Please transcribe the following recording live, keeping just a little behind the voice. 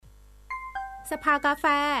สภากาแฟ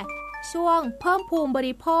ช่วงเพิ่มพูมิบ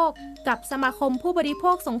ริโภคกับสมาคมผู้บริโภ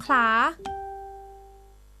คสงขลา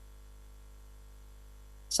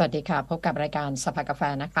สวัสดีค่ะพบกับรายการสภากาแฟ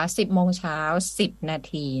นะคะ10 โมงเช้า10 นา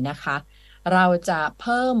ทีนะคะเราจะเ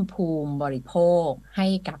พิ่มภูมิบริโภคให้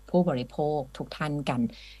กับผู้บริโภคทุกท่านกัน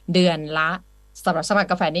เดือนละสำหรับสภา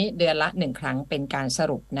กาแฟนี้เดือนละ1 ครั้งเป็นการส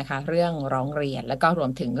รุปนะคะเรื่องร้องเรียนแล้วก็รว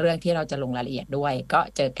มถึงเรื่องที่เราจะลงรายละเอียดด้วยก็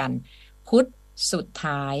เจอกันพุธสุด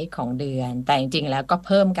ท้ายของเดือนแต่จริงๆแล้วก็เ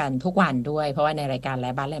พิ่มกันทุกวันด้วยเพราะว่าในรายการแล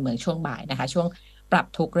ะบ้านและเมืองช่วงบ่ายนะคะช่วงปรับ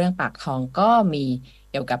ทุกเรื่องปากท้องก็มี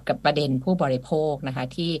เกี่ยวกับประเด็นผู้บริโภคนะคะ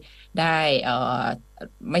ที่ได้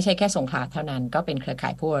ไม่ใช่แค่สงขลาเท่านั้นก็เป็นเครือข่า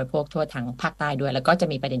ยผู้บริโภคทั่วทั้งภาคใต้ด้วยแล้วก็จะ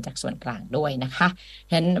มีประเด็นจากส่วนกลางด้วยนะคะ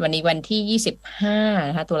ฉะนั้นวันนี้วันที่25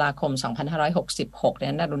นะคะตุลาคม2566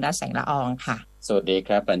นั้นนรุณรัตน์แสงละอองค่ะสวัสดีค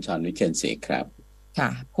รับบัญชรวิเชียรศรีครับค่ะ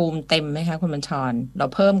ภูมิเต็มไหมคะคุณบัญชรเรา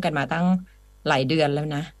เพิ่มกันมาตั้งหลายเดือนแล้ว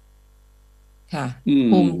นะค่ะ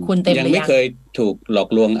ภูมิคุณเต็มยังไม่เคยถูกหลอก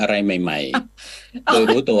ลวงอะไรใหม่ๆโดย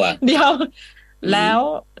รู้ตัวเดี๋ยวแ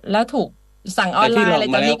ล้วถูกสั่งออนไลน์อะไร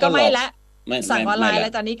ตอนนี้ก็ไม่ละสั่งออนไลน์อะไร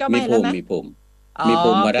ตอนนี้ก็ไม่แล้วนะมีภู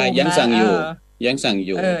มิมาได้ยังสั่งอ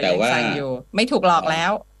ยู่แต่ว่าไม่ถูกหลอกแล้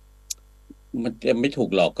วมันจะไม่ถูก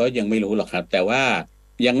หลอกก็ยังไม่รู้หรอกครับแต่ว่า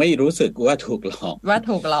ยังไม่รู้สึกว่าถูกหลอก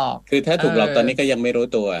คือถ้าถูกหลอกตอนนี้ก็ยังไม่รู้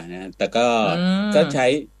ตัวนะแต่ก็ใช้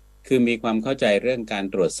คือมีความเข้าใจเรื่องการ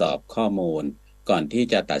ตรวจสอบข้อมูลก่อนที่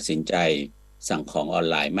จะตัดสินใจสั่งของออน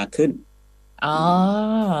ไลน์มากขึ้น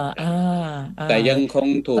แต่ยังคง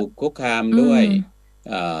ถูกคุกคามด้วย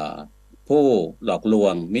ผู้หลอกลว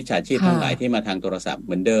งมิจฉาชีพทั้งหลายที่มาทางโทรศัพท์เ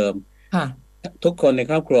หมือนเดิมทุกคนใน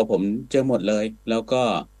ครอบครัวผมเจอหมดเลยแล้วก็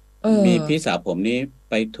มีพี่สาวผมนี้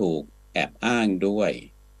ไปถูกแอบอ้างด้วย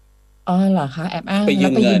เหรอคะแอบอ้างไปยื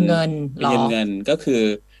มเงินก็คือ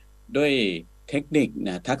ด้วยเทคนิคน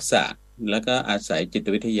ะทักษะแล้วก็อาศัยจิต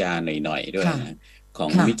วิทยาหน่อยๆด้วยนะของ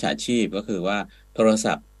มิจฉาชีพก็คือว่าโทร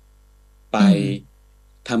ศัพท์ไป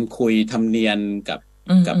ทำเนียนกับ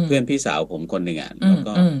เพื่อนพี่สาวผมคนหนึ่งแล้ว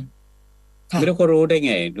ก็ไม่รู้เขารู้ได้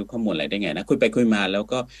ไงรู้ข้อมูลอะไรได้ไงนะคุยไปคุยมาแล้ว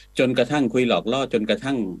ก็จนกระทั่งคุยหลอกล่อจนกระ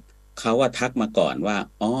ทั่งเขาว่าทักมาก่อนว่า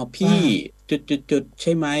อ๋อพี่จุดใ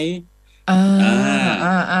ช่ไหม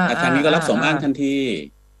ทางนี้ก็รับสมอ้างทันที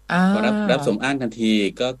พอรับสมอ้างทันที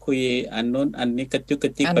ก็คุยอันนู้นอันนี้กระจุกกร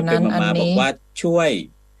ะจิกไปมาบอกว่าช่วย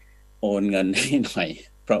โอนเงินให้หน่อย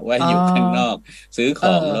เพราะว่าอยู่ข้างนอกซื้อข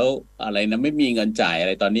องแล้วอะไรนะไม่มีเงินจ่ายอะไ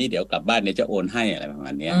รตอนนี้เดี๋ยวกลับบ้านเนี่ยจะโอนให้อะไรประมา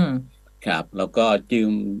ณนี้ครับแล้วก็ยื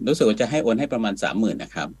มรู้สึกว่าจะให้โอนให้ประมาณ 30,000 น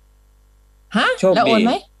ะครับโชคดี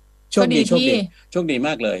โชคดีม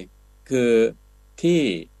ากเลยคือที่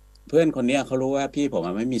เพื่อนคนนี้เขารู้ว่าพี่ผม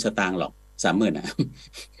ไม่มีสตางค์หรอก 30,000 นะ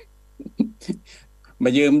ม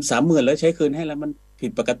ายืม 30,000 แล้วใช้คืนให้แล้วมันผิ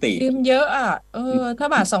ดปกติยืมเยอะถ้า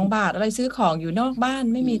บาท2 บาทอะไรซื้อของอยู่นอกบ้าน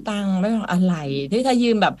ไม่มีตังค์ไม่อะไรที่ถ้ายื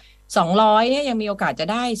มแบบ200เนี่ยยังมีโอกาสจะ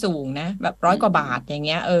ได้สูงนะแบบ100 กว่าบาทอย่างเ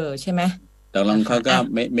งี้ยใช่ไหมตกลงเขาก็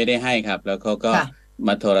ไม่ได้ให้ครับแล้วเขาก็ม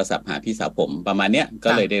าโทรศัพท์หาพี่สาวผมประมาณเนี้ยก็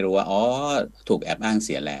เลยได้รู้ว่าถูกแอบอ้างเ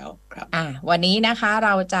สียแล้วครับวันนี้นะคะเร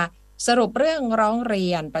าจะสรุปเรื่องร้องเรี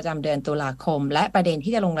ยนประจำเดือนตุลาคมและประเด็น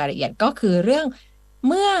ที่จะลงรายละเอียดก็คือเรื่อง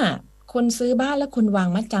เมื่อคุณซื้อบ้านแล้วคุณวาง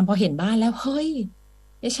มัดจำพอเห็นบ้านแล้วเฮ้ย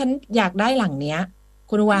ฉันอยากได้หลังเนี้ย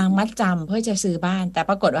คุณวางมัดจำเพื่อจะซื้อบ้านแต่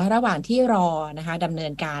ปรากฏว่าระหว่างที่รอนะคะดำเนิ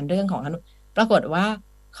นการเรื่องของปรากฏว่า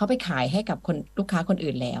เขาไปขายให้กับคนลูกค้าคน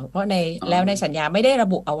อื่นแล้วเพราะในสัญญาไม่ได้ระ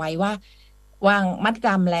บุเอาไว้ว่าวางมัดจ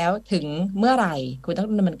ำแล้วถึงเมื่อไหร่คุณต้อง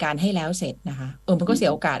ดำเนินการให้แล้วเสร็จนะคะมันก็เสีย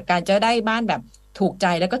โอกาสการจะได้บ้านแบบถูกใจ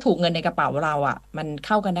แล้วก็ถูกเงินในกระเป๋าเรามันเ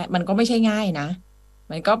ข้ากันได้มันก็ไม่ใช่ง่ายนะ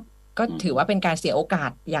มันก็ถือว่าเป็นการเสียโอกา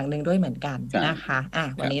สอย่างหนึ่งด้วยเหมือนกันนะคะ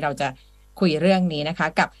วันนี้เราจะคุยเรื่องนี้นะคะ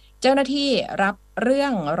กับเจ้าหน้าที่รับเรื่อ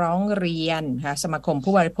งร้องเรียนค่ะสมาคม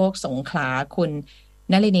ผู้บริโภคสงขลาคุณ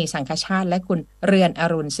นลินีสังคชาติและคุณเรือนอ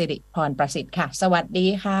รุณสิริพรประสิทธิ์ค่ะสวัสดี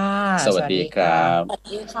ค่ะสวัสดีครับสวัส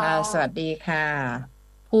ดีค่ะสวัสดีค่ะ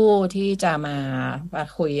ผู้ที่จะมา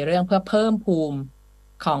คุยเรื่องเพื่อเพิ่มภูมิ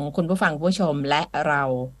ของคุณผู้ฟังผู้ชมและเรา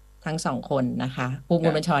ทั้ง2 คนนะคะภูมิคุ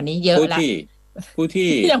ณบัญชรนี้เยอะแล้วผู้ที่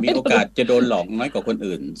มีโอกาสจะโดนหลอกน้อยกว่าคน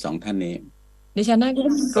อื่น2 ท่านนี้ดิฉันน่า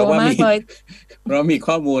กลัวมากเลยเรามี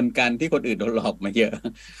ข้อมูลกันที่คนอื่นโดนหลอกมาเยอะ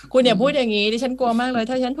คุณอย่าพูดอย่างนี้ดิฉันกลัวมากเลย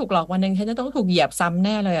ถ้าฉันถูกหลอกวันนึงฉันจะต้องถูกเหยียบซ้ำแ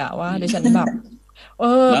น่เลยว่าดิฉันแบบ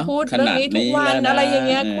พูดเรื่องนี้ทุกวันอะไรอย่างเ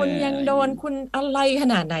งี้ยคุณยังโดนคุณอะไรข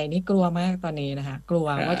นาดไหนนี่กลัวมากตอนนี้นะคะกลัว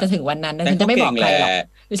ว่าจะถึงวันนั้นดิฉันจะไม่บอกใครหรอก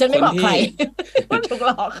ดิฉันไม่บอกใครว่าถูกห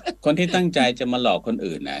ลอกคนที่ตั้งใจจะมาหลอกคน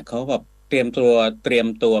อื่นนะเขาแบบเตรียม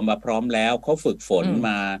ตัวมาพร้อมแล้วเขาฝึกฝน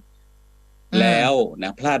มาแล้วน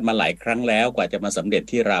ะพลาดมาหลายครั้งแล้วกว่าจะมาสำเร็จ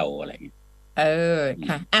ที่เราอะไรอย่างเงี้ย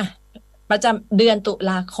ค่ะ ประจำเดือนตุ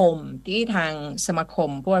ลาคมที่ทางสมาคม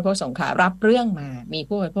ผู้บริโภคสงขลารับเรื่องมามี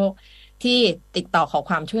ผู้บริโภคที่ติดต่อขอ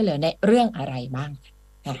ความช่วยเหลือในเรื่องอะไรบ้าง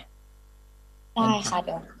ค่ะได้ค่ะเ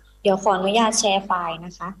ดี๋ยวขออนุญาตแชร์ไฟล์น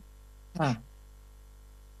ะคะค่ะ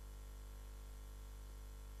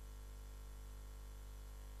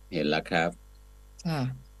เห็นแล้วครับ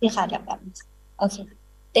นี่ค่ะเดี๋ยวแบบโอเค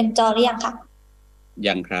เต็มจอหรือยังคะ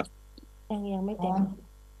ยังครับยังไม่เต็ม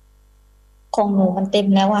ของหนูมันเต็ม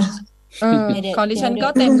แล้วอ่ะของดิฉันก็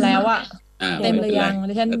เต็มแล้วอ่ะเต็มหรือยัง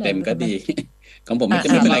ดิฉันเต็มก็ดีของผมไม่เ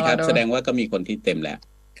ป็นไรครับแสดงว่าก็มีคนที่เต็มแล้ว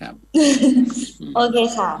ครับโอเค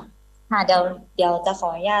ค่ะเดี๋ยวจะขอ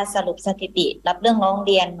อนุญาตสรุปสถิติรับเรื่องร้องเ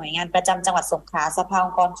รียนหน่วยงานประจำจังหวัดสงขลาสภาอ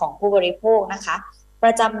งค์กรของผู้บริโภคนะคะปร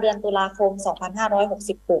ะจำเดือนตุลาคม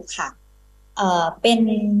2566ค่ะเป็น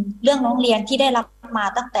เรื่องร้องเรียนที่ได้รับมา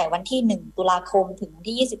ตั้งแต่วันที่1ตุลาคมถึงวัน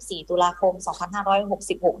ที่24ตุลาคม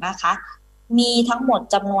2566นะคะมีทั้งหมด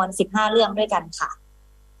จำนวน15เรื่องด้วยกันค่ะ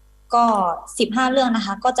ก็15เรื่องนะค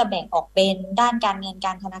ะก็จะแบ่งออกเป็นด้านการเงินก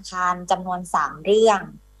ารธนาคารจำนวน3เรื่อง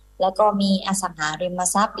แล้วก็มีอสังหาริม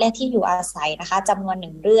ทรัพย์และที่อยู่อาศัยนะคะจำนวน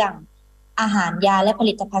1เรื่องอาหารยาและผ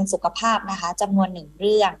ลิตภัณฑ์สุขภาพนะคะจำนวน1เ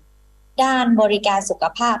รื่องด้านบริการสุข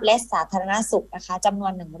ภาพและสาธารณสุขนะคะจำนว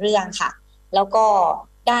น1เรื่องค่ะแล้วก็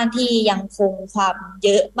ด้านที่ยังคงความเย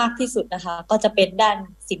อะมากที่สุดนะคะก็จะเป็นด้าน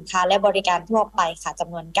สินค้าและบริการทั่วไปค่ะจ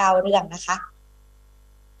ำนวน9เรื่องนะคะ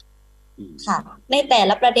ค่ะในแต่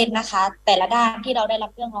ละประเด็นนะคะแต่ละด้านที่เราได้รั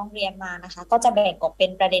บเรื่องร้องเรียนมานะคะก็จะแบ่งออกเป็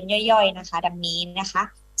นประเด็นย่อยๆนะคะดังนี้นะคะ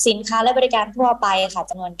สินค้าและบริการทั่วไปค่ะ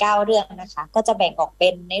จำนวน9เรื่องนะคะก็จะแบ่งออกเป็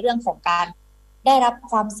นในเรื่องของการได้รับ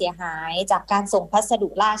ความเสียหายจากการส่งพัสดุ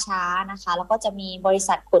ล่าช้านะคะแล้วก็จะมีบริ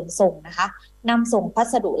ษัทขนส่งนะคะนำส่งพั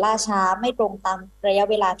สดุล่าช้าไม่ตรงตามระยะ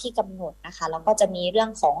เวลาที่กำหนดนะคะแล้วก็จะมีเรื่อง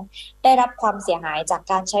ของได้รับความเสียหายจาก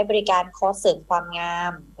การใช้บริการคอร์สเสริมความงา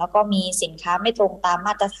มแล้วก็มีสินค้าไม่ตรงตามม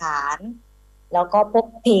าตรฐานแล้วก็พบ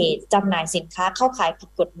เพจจำหน่ายสินค้าเข้าขายผิด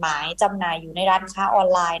กฎหมายจำหน่ายอยู่ในร้านค้าออน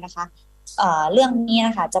ไลน์นะคะเรื่องนี้น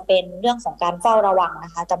ะคะจะเป็นเรื่องของการเฝ้าระวังน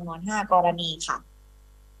ะคะจำนวน5กรณีค่ะ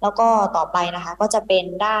แล้วก็ต่อไปนะคะก็จะเป็น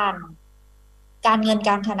ด้านการเงินก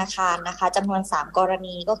ารธนาคารนะคะจำนวน3กร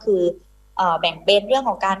ณีก็คือแบ่งเป็นเรื่อง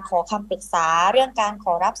ของการขอคำปรึกษาเรื่องการข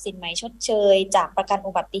อรับสินไหมชดเชยจากประกัน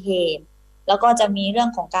อุบัติเหตุแล้วก็จะมีเรื่อง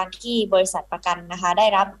ของการที่บริษัทประกันนะคะได้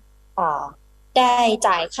รับได้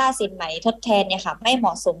จ่ายค่าสินไหมทดแทนเนี่ยค่ะไม่เหม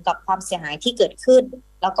าะสมกับความเสียหายที่เกิดขึ้น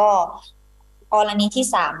แล้วก็กรณีที่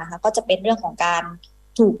3นะคะก็จะเป็นเรื่องของการ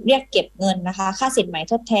ถูกเรียกเก็บเงินนะคะค่าสินไหม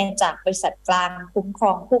ทดแทนจากบริษัทกลางคุ้มคร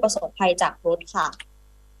องผู้ประสบภัยจากรถค่ะ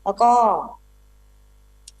แล้วก็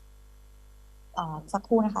สักค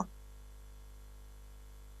รู่นะคะ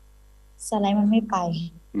สไลด์มันไม่ไป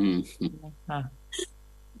ค่ะ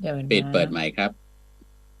เดี๋ยวปิดเปิดใหม่ครับ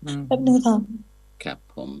แป๊บนึงค่ะครับ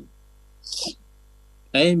ผม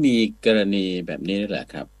มีกรณีแบบนี้แหละ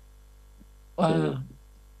ครับว่า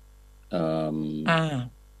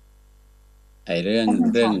เรื่อ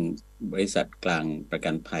งบริษัทกลางประ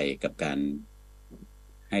กันภัยกับการ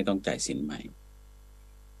ให้ต้องจ่ายสินใหม่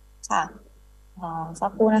ค่ะสั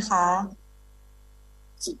กครู่นะคะ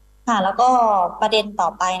ค่ะแล้วก็ประเด็นต่อ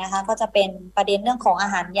ไปนะคะก็จะเป็นประเด็นเรื่องของอา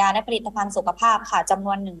หารยาและผลิตภัณฑ์สุขภาพค่ะจำน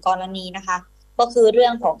วน1กรณีนะคะก็คือเรื่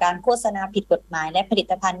องของการโฆษณาผิดกฎหมายและผลิ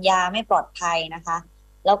ตภัณฑ์ยาไม่ปลอดภัยนะคะ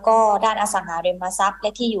แล้วก็ด้านอสังหาริมทรัพย์แล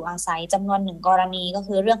ะที่อยู่อาศัยจำนวน1กรณีก็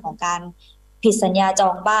คือเรื่องของการผิดสัญญาจอ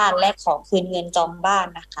งบ้านและขอคืนเงินจองบ้าน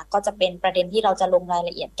นะคะก็จะเป็นประเด็นที่เราจะลงรายล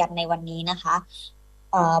ะเอียดกันในวันนี้นะคะ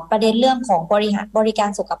ประเด็นเรื่องของบริการ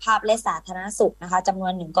สุขภาพและสาธารณสุขนะคะจำนว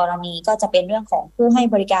น1กรณีก็จะเป็นเรื่องของผู้ให้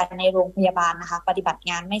บริการในโรงพยาบาลนะคะปฏิบัติ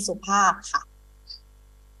งานไม่สุภาพค่ะ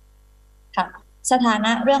สถาน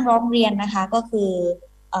ะเรื่องร้องเรียนนะคะก็คือ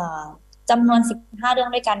จำนวน15เรื่อง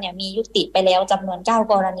ด้วยกันเนี่ยมียุติไปแล้วจำนวน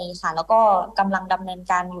9กรณีค่ะแล้วก็กำลังดำเนิน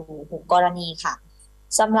การอยู่6กรณีค่ะ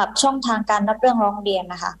สำหรับช่องทางการรับเรื่องร้องเรียน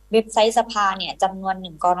นะคะเว็บไซต์สภาเนี่ยจำนวน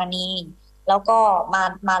1กรณีแล้วก็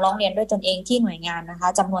มาร้องเรียนด้วยตนเองที่หน่วยงานนะคะ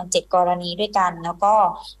จำนวน7กรณีด้วยกันแล้วก็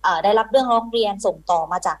ได้รับเรื่องร้องเรียนส่งต่อ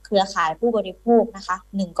มาจากเครือข่ายผู้บริโภคนะคะ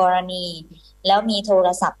1กรณีแล้วมีโทร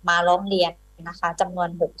ศัพท์มาร้องเรียนนะคะจำนวน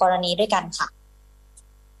6กรณีด้วยกันค่ะ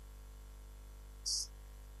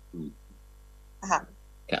ค่ะ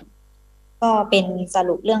ก็เป็นส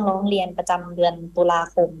รุปเรื่องร้องเรียนประจำเดือนตุลา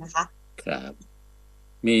คมนะคะครับ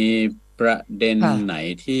มีประเด็นไหน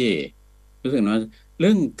ที่รู้สึกว่าเ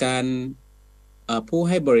รื่องการผู้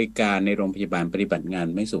ให้บริการในโรงพยาบาลปฏิบัติงาน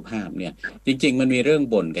ไม่สุภาพเนี่ยจริงๆมันมีเรื่อง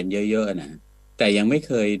บ่นกันเยอะๆนะแต่ยังไม่เ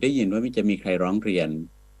คยได้ยินว่าจะมีใครร้องเรียน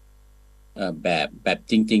แบบ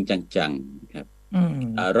จริงๆจังๆครับ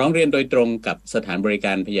ร้องเรียนโดยตรงกับสถานบริก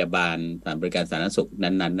ารพยาบาลสถานบริการสาธารณสุข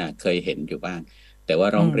นั้นๆน่ะเคยเห็นอยู่บ้างแต่ว่า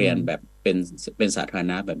ร้องเรียนแบบ เป็นสาธาร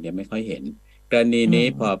ณะแบบนี้ไม่ค่อยเห็นกรณีนี้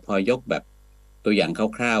พอยกแบบตัวอย่าง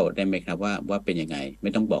คร่าวๆได้ไหมครับว่าเป็นยังไงไ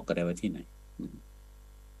ม่ต้องบอกก็ได้ว่าที่ไหน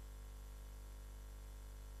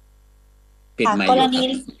ปิดไมค์อยู่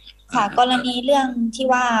ครับกรณีเรื่องที่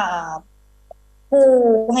ว่าผู้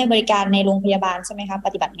ให้บริการในโรงพยาบาลใช่ไหมคะป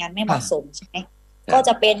ฏิบัติงานไม่เหมาะสมใช่ไหมก็จ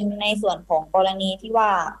ะเป็นในส่วนของกรณีที่ว่า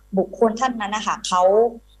บุคคลท่านนั้นนะคะเขา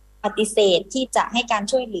ปฏิเสธที่จะให้การ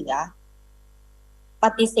ช่วยเหลือป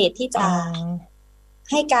ฏิเสธที่จะ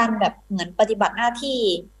ให้การแบบเหมือนปฏิบัติหน้าที่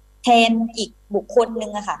แทนอีกบุคคลนึ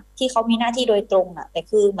งอะค่ะที่เขามีหน้าที่โดยตรงอะแต่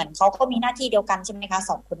คือเหมือนเขาก็มีหน้าที่เดียวกันใช่ไหมคะ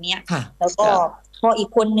2 คนเนี้ยแล้วก็พออีก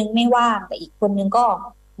คนนึงไม่ว่างแต่อีกคนนึงก็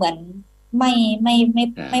เหมือนไ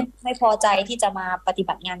ม่พอใจที่จะมาปฏิ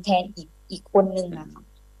บัติงานแทนอีกคนนึงนะคะ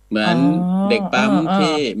เหมือนเด็กปั๊ม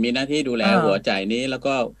ที่มีหน้าที่ดูแลหัวใจนี้แล้ว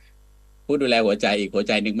ก็ผู้ดูแลหัวใจอีกหัวใ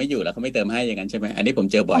จหนึ่งไม่อยู่แล้วเขาไม่เติมให้อย่างนั้นใช่ไหมอันนี้ผม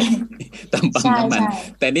เจอบ่อยตามปั๊มน้ำมัน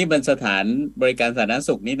แต่นี่มันสถานบริการสาธารณ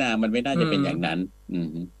สุขนี่นามันไม่น่าจะเป็นอย่างนั้น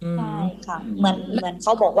ใช่ค่ะเหมือนเข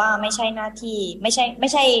าบอกว่าไม่ใช่หน้าที่ไม่ใ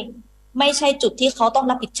ช่จุดที่เขาต้อง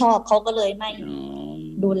รับผิดชอบเขาก็เลยไม่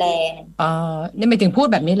ดูแลนี่หมายถึงพูด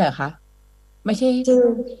แบบนี้เหรอคะไม่ใช่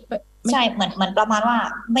ใช่เหมือนประมาณว่า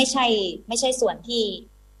ไม่ใช่ส่วนที่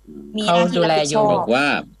มีหน้าที่รับผิดชอบบอกว่า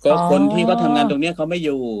ก็คนที่เขาทำงานตรงนี้เขาไม่อ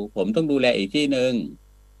ยู่ผมต้องดูแลอีกที่นึง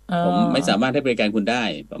ผมไม่สามารถให้บริการคุณได้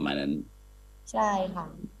ประมาณนั้นใช่ค่ะ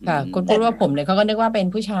คุณพูดว่าผมเนี่ยเขาก็นึกว่าเป็น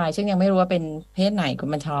ผู้ชายซึ่งยังไม่รู้ว่าเป็นเพศไหนคุณ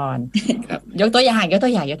บัญชรยกตัวอย่างใช่ยกตั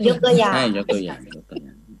วอย่าง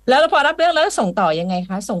แล้วพอรับเรื่องแล้วส่งต่อยังไง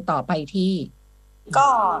คะส่งต่อไปที่ก็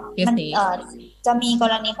มันจะมีก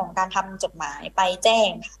รณีของการทำจดหมายไปแจ้ง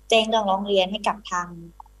เรื่องร้องเรียนให้กับทาง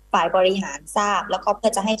ฝ่ายบริหารทราบแล้วก็เพื่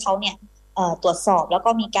อจะให้เขาเนี่ยตรวจสอบแล้วก็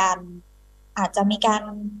อาจจะมีการ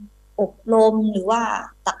อบรมหรือว่า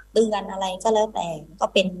ตักเตือนอะไรก็แล้วแต่ก็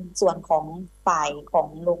เป็นส่วนของฝ่ายของ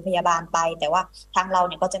โรงพยาบาลไปแต่ว่าทางเราเ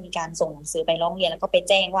นี่ยก็จะมีการส่งหนังสือไปร้องเรียนแล้วก็ไป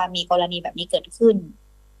แจ้งว่ามีกรณีแบบนี้เกิดขึ้น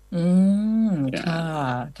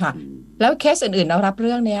ค่ะแล้วเคสอื่นๆเรารับเ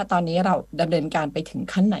รื่องเนี่ยตอนนี้เราดำเนินการไปถึง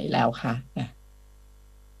ขั้นไหนแล้วคะ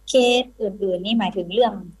เคสอื่นๆนี่หมายถึงเรื่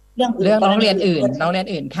องอื่นน้องเรียน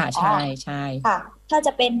อื่นค่ะใช่ค่ะถ้าจ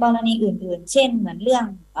ะเป็นกรณีอื่นๆเช่นเหมือนเรื่อง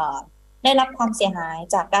ได้รับความเสียหาย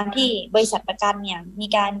จากการที่บริษัทประกันเนี่ยมี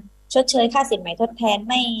การชดเชยค่าสินไหมทดแทน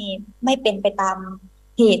ไม่เป็นไปตาม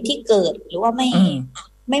เหตุที่เกิดหรือว่าไ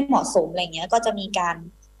ม่เหมาะสมอะไรเงี้ยก็จะมีการ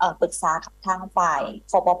ปรึกษากับทางฝ่าย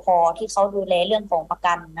คปภ.ที่เขาดูแลเรื่องของประ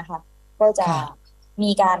กันนะคะก็จะ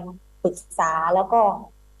มีการปรึกษาแล้วก็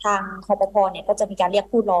ทางคปภ.เนี่ยก็จะมีการเรียก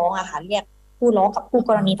ผู้ร้องเรียกผู้ร้องกับผู้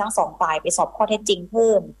กรณีทั้ง2 ฝ่ายไปสอบข้อเท็จจริงเ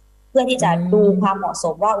พิ่มเพื่อที่จะดูความเหมาะส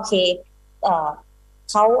มว่าโอเค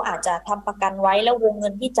เขาอาจจะทำประกันไว้แล้ววงเงิ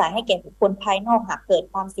นที่จ่ายให้แก่บุคคลภายนอกหากเกิด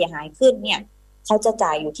ความเสียหายขึ้นเนี่ยเขาจะจ่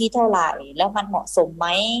ายอยู่ที่เท่าไหร่แล้วมันเหมาะสมไหม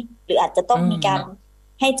หรืออาจจะต้องมีการ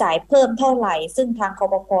ให้จ่ายเพิ่มเท่าไหร่ซึ่งทางค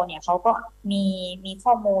ปภ.เนี่ยเขาก็มี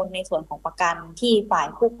ข้อมูลในส่วนของประกันที่ฝ่าย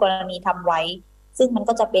ผู้กรณีทำไว้ซึ่งมัน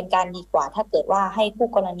ก็จะเป็นการดีกว่าถ้าเกิดว่าให้ผู้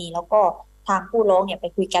กรณีแล้วก็ทางผู้ร้องเนี่ยไป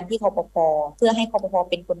คุยกันที่คปภ.เพื่อให้คปภ.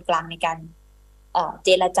เป็นคนกลางในการเจ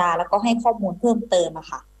รจาแล้วก็ให้ข้อมูลเพิ่มเติมอะ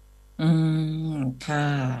ค่ะ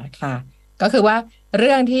ค่ะก็คือว่าเ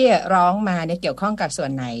รื่องที่ร้องมาเนี่ยเกี่ยวข้องกับส่ว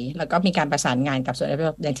นไหนแล้วก็มีการประสานงานกับส่วน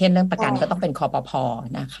อย่างเช่นเรื่องประกันก็ต้องเป็นคปภ.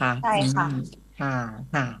นะคะใช่ค่ะ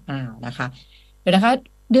นะคะเดี๋ยวนะคะ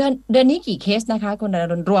เดือนนี้กี่เคสนะคะคุณ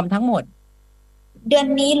รวมทั้งหมดเดือน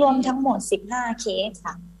นี้รวมทั้งหมด15 เคส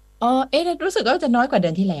ค่ะรู้สึกว่าจะน้อยกว่าเดื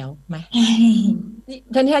อนที่แล้วไหม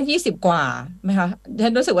ท่านที่20 กว่าไหมคะท่า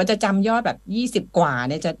นรู้สึกว่าจะจำยอดแบบ20 กว่า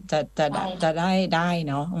เนี่ยจะได้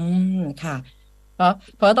เนาะค่ะ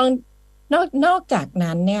เพราะต้องนอกจาก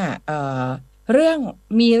นั้นเนี่ย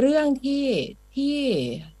มีเรื่องที่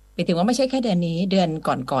ไปถึงว่าไม่ใช่แค่เดือนนี้เดือน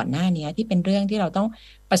ก่อนหน้านี้ที่เป็นเรื่องที่เราต้อง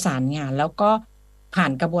ประสานงานแล้วก็ผ่า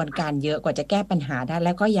นกระบวนการเยอะกว่าจะแก้ปัญหาได้แ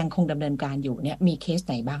ล้วก็ยังคงดำเนินการอยู่เนี่ยมีเคสไ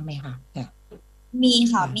หนบ้างไหมคะมี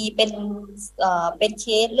ค่ะมีเป็นเค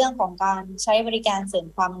สเรื่องของการใช้บริการเสริม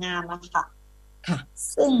ความงามอะค่ะ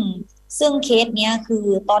ซึ่งเคสเนี้ยคือ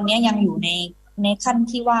ตอนนี้ยังอยู่ในขั้น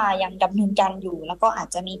ที่ว่ายังดำเนินการอยู่แล้วก็อาจ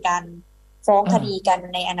จะมีการฟ้องคดีกัน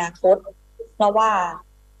ในอนาคตเพราะว่า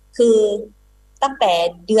คือตั้งแต่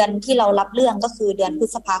เดือนที่เรารับเรื่องก็คือเดือนพฤ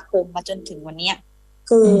ษภาคมมาจนถึงวันนี้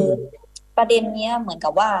คือประเด็นเนี้ยเหมือนกั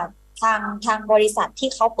บว่าทางบริษัทที่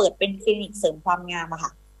เขาเปิดเป็นคลินิกเสริมความงามอะค่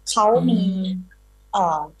ะเขามี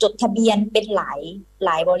จดทะเบียนเป็นหล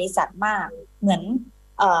ายบริษัทมากเหมือน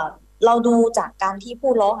เราดูจากการที่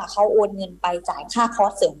ผู้ร้องเขาโอนเงินไปจ่ายค่าคอร์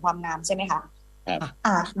สเสริมความงามใช่ไหมคะ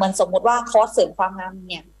เหมือนสมมติว่าคอร์สเสริมความงาม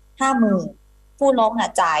เนี่ย50,000ผู้ร้อง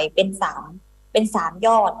จ่ายเป็น3ย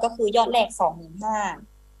อดก็คือยอดแรก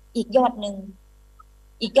 25,000อีก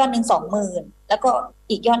อีกยอดหนึ่ง20,000แล้วก็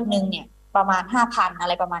อีกยอดหนึ่งเนี่ยประมาณ5,000อะ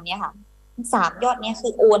ไรประมาณนี้ค่ะ3 ยอดนี้คื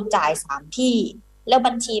อโอนจ่าย3 ที่แล้ว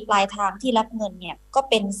บัญชีปลายทางที่รับเงินเนี่ยก็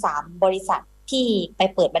เป็น3 บริษัทที่ไป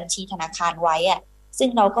เปิดบัญชีธนาคารไว้อะซึ่ง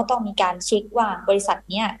เราก็ต้องมีการเช็คว่าบริษัท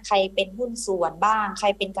เนี้ยใครเป็นหุ้นส่วนบ้างใคร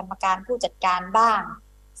เป็นกรรมการผู้จัดการบ้าง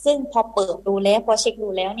ซึ่งพอเปิดดูแล้วพอเช็คดู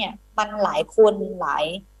แล้วเนี่ยมันหลายคนหลา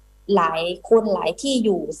ยคนหลายที่อ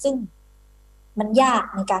ยู่ซึ่งมันยาก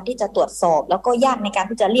ในการที่จะตรวจสอบแล้วก็ยากในการ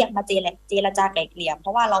ที่จะเรียกมาเจรจาไกล่เกลี่ยเพร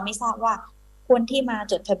าะว่าเราไม่ทราบว่าคนที่มา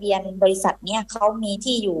จดทะเบียนบริษัทเนี่ยเขามี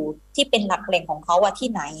ที่อยู่ที่เป็นหลักแหล่งของเขาที่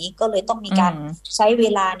ไหนก็เลยต้องมีการใช้เว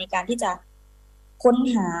ลาในการที่จะค้น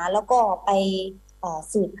หาแล้วก็ไป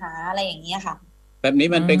สืบหาอะไรอย่างเงี้ยค่ะแบบนี้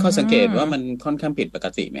มันเป็นข้อสังเกตว่ามันค่อนข้างผิดปก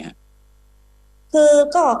ติไหมฮะคือ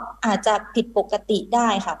ก็อาจจะผิดปกติได้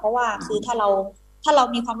ค่ะเพราะว่าคือถ้าเรา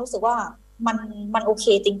มีความรู้สึกว่ามันโอเค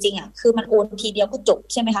จริงๆคือมันโอนทีเดียวก็จบ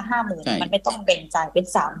ใช่ไหมคะ50,000มันไม่ต้องแบ่งจ่ายเป็น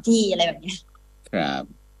3 ที่อะไรแบบนี้ครับ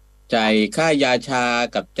จ่ายค่ายาชา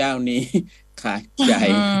กับเจ้านี้ค่าจ่าย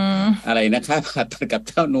อะไรนะค่าผ่าตัดกับ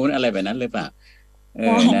เจ้านู้นอะไรแบบนั้นหรือเปล่า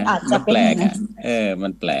นะมันแปลกมั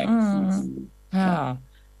นแปลกค่ะ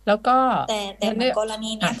แล้วก็แต่ในกร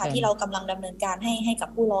ณีเนี้ยค่ะที่เรากำลังดำเนินการให้กับ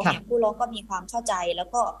ผู้ร้องเนี่ยผู้ร้องก็มีความเข้าใจแล้ว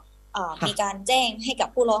ก็มีการแจ้งให้กับ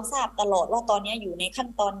ผู้ร้องทราบตลอดว่าตอนนี้อยู่ในขั้น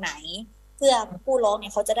ตอนไหนเพื่อผู้ร้องเนี่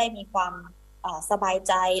ยเขาจะได้มีความสบายใ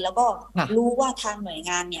จแล้วก็รู้ว่าทางหน่วย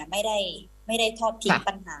งานเนี่ยไม่ได้ทอดทิ้ง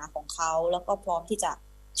ปัญหาของเขาแล้วก็พร้อมที่จะ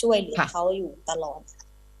ช่วยเหลือเขาอยู่ตลอด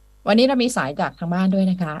วันนี้เรามีสายจากทางบ้านด้วย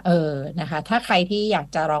นะคะนะคะถ้าใครที่อยาก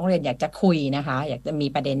จะร้องเรียนอยากจะคุยนะคะอยากจะมี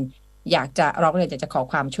ประเด็นอยากจะร้องเรียนอยากจะขอ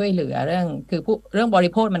ความช่วยเหลือเรื่องบ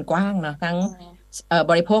ริโภคมันกว้างนะทั้ง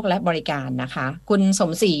บริโภคและบริการนะคะคุณส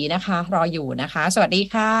มศรีนะคะรออยู่นะคะสวัสดี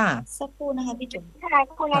ค่ะสักครู่นะคะพี่จุ๋มค่ะ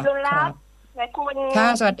คุณอรุณรัตน์และคุณค่ะ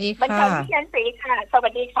สวัสดีค่ะบรรเทาวิเชียรศรีค่ะสวั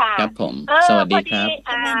สดีค่ะครับผมสวัสดีครับ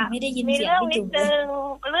ไม่ได้ยินมีเสียงเรื่องนิดนึง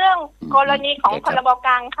เรื่องกรณีของพรบก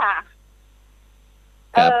ลางค่ะ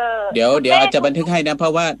เดี๋ยวอาจจะบันทึกให้นะเพรา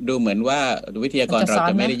ะว่าดูเหมือนว่าวิทยากรเรา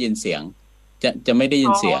จะไม่ได้ยินเสียงจะไม่ได้ยิ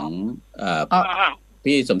นเสียง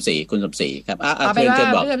พี่สมศรีคุณสมศรีครับเชิญ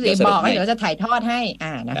บอกเดี๋ยวจะถ่ายทอดให้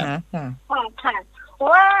นะคะค่ะ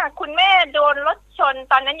ว่าคุณแม่โดนรถชน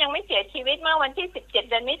ตอนนั้นยังไม่เสียชีวิตเมื่อวันที่17 เ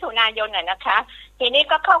ดือนมิถุนายนนะคะทีนี้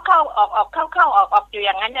ก็เข้าออกเข้าออกอยู่อ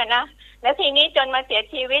ย่างนั้นนะแล้วทีนี้จนมาเสีย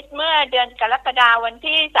ชีวิตเมื่อเดือนกรกฎาคมวัน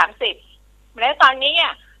ที่30แล้วตอนนี้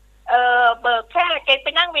เบิกแค่เกณฑ์ไป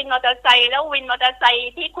นั่งวินมอเตอร์ไซค์แล้ววินมอเตอร์ไซ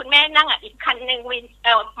ค์ที่คุณแม่นั่งอีกคันนึงวิน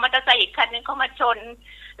มอเตอร์ไซค์อีกคันนึงเข้ามาชน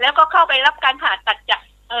แล้วก็เข้าไปรับการผ่าตัดจาก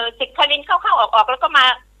สิกคลินเข้าออกแล้วก็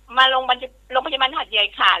มาโรงพยาบาลหาดใหญ่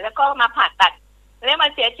ค่ะแล้วก็มาผ่าตัดแล้วมา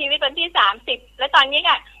เสียชีวิตวันที่30แล้วตอนนี้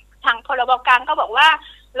ทางพรบกลางก็บอกว่า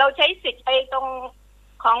เราใช้สิทธิ์ไปตรง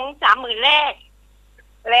ของ30,000แรก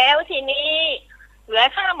แล้วทีนี้เหลือ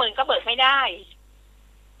50,000ก็เบิกไม่ได้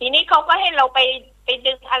ทีนี้เขาก็ให้เราไป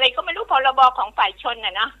ดึงอะไรก็ไม่รู้พรบของฝ่ายชนน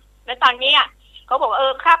ะแล้วตอนนี้เขาบอก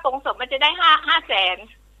ค่าปรงศพมันจะได้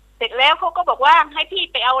500,000เสร็จแล้วเขาก็บอกว่าให้พี่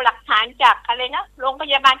ไปเอาหลักฐานจากอะไรนะโรงพ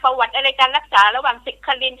ยาบาลประวัติอะไรการรักษาระหว่างสิกค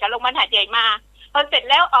ลินกับโรงพยาบาลหาดใหญ่มาพอเสร็จ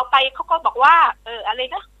แล้วเอาไปเขาก็บอกว่าอะไร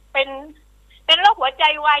นะเป็นโรคหัวใจ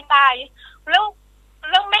วายตายแ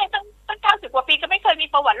ล้วแม่ตั้ง90 กว่าปีก็ไม่เคยมี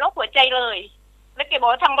ประวัติโรคหัวใจเลยแล้วแกบอ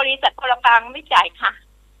กทางบริษัทพลกลางไม่จ่ายค่ะ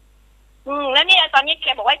แล้วเนี่ยตอนนี้แก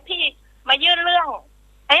บอกว่าพี่มายื่นเรื่อง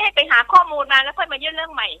ให้ไปหาข้อมูลมาแล้วค่อยมายื่นเรื่อ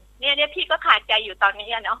งใหม่เนี่ยพี่ก็ขาดใจอยู่ตอนนี้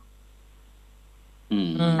เนาะ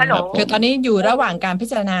ฮัลโหลคือตอนนี้อยู่ระหว่างการพิ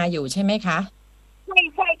จารณาอยู่ใช่ไหมคะ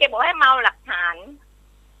ใช่แกบอกให้เมาหลักฐาน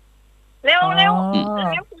แล้ว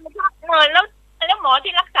หมอ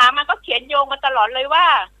ที่รักษามาก็เขียนโยงมาตลอดเลยว่า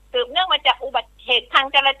สืบเนื่องมาจากอุบัติเหตุทาง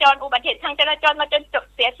จราจรมาจนจบ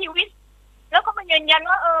เสียชีวิตแล้วก็มายืนยัน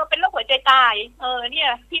ว่าเป็นโรคหัวใจตายเนี่ย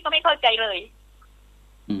พี่ก็ไม่เข้าใจเลย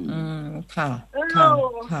ค่ะ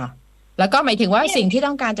แล้วก็หมายถึงว่าสิ่งที่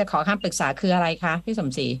ต้องการจะขอคำปรึกษาคืออะไรคะพี่สม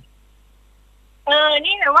ศรี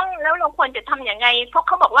นี่แหละว่าแล้วเราควรจะทำอย่างไงเพราะเ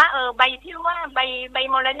ขาบอกว่าใบที่ว่าใบ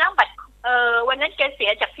มรณบัตรวันนั้นแกเสี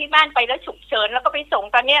ยจากที่บ้านไปแล้วฉุกเฉินแล้วก็ไปส่ง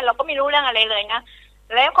ตอนนี้เราก็ไม่รู้เรื่องอะไรเลยนะ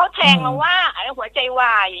แล้วเขาแทงมาว่าหัวใจว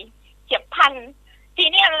ายเฉียบพลันที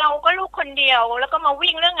นี้เราก็ลูกคนเดียวแล้วก็มา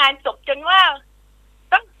วิ่งเรื่องงานศพจนว่า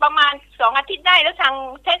ก็ประมาณ2 อาทิตย์ได้แล้วทาง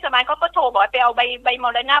เทศบาลเขาก็โทรบอกไปเอาใบม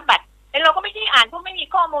รณบัตรแล้วเราก็ไม่ได้อ่านเพราะไม่มี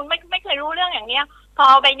ข้อมูลไม่เคยรู้เรื่องอย่างเนี้ยพอ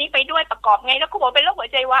เอาใบนี้ไปด้วยประกอบไงแล้วเขาบอกเป็นโรคหัว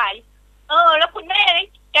ใจวายแล้วคุณแม่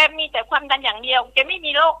แกมีแต่ความดันอย่างเดียวแกไม่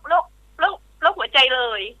มีโรคหัวใจเล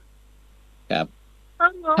ยครับ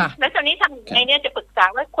แล้วตอนนี้ทำยังไงเนี่ยจะปรึกษา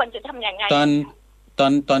ว่าควรจะทำยังไง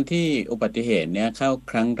ตอนที่อุบัติเหตุเนี่ยเข้า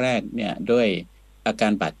ครั้งแรกเนี่ยด้วยอากา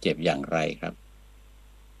รบาดเจ็บอย่างไรครับ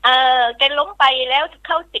แกล้มไปแล้วเ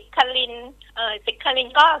ข้าสิกคลินสิกคลิน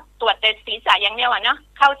ก็ตรวจแต่ศีรษะอย่างเดียวเนาะ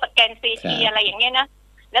เข้าสแกนซีทีอะไรอย่างเงี้ยนะ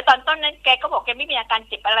แล้วตอนต้นนั้นแกก็บอกแกไม่มีอาการ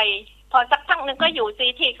เจ็บอะไรพอสักพักนึงก็อยู่ซี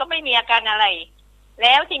ทีก็ไม่มีอาการอะไรแ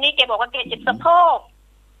ล้วทีนี้แกบอกว่าแกเจ็บสะโพก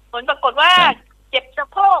ผลปรากฏว่าเจ็บสะ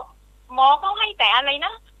โพกหมอเขาให้แต่อะไรน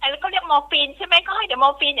ะอะไรก็เรียกมอร์ฟีนใช่ไหมก็ให้แต่มอ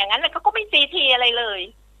ร์ฟีนอย่างนั้นแล้วเขาก็ไม่ซีทีอะไรเลย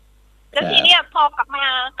แล้วทีเนี้ยพอกลับม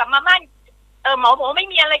าบ้านหมอบอกไม่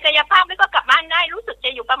มีอะไรกายภาพแล้วก็กลับบ้านได้รู้สึกจ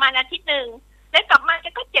ะอยู่ประมาณอาทิตย์นึงแล้วกลับมาแก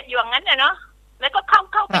ก็เจ็บอยู่อย่างนั้นเนาะแล้วก็เ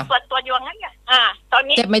ข้าไปตรวจตัวอยู่อย่างนั้นตอน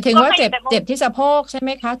นี้เจ็บหมายถึงว่าเจ็บที่สะโพกใช่ไหม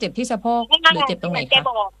คะเจ็บที่สะโพกหรือเจ็บตรงไหนคะ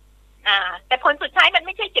แต่ผลสุดท้ายมันไ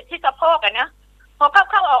ม่ใช่เจ็บที่สะโพกนะพอ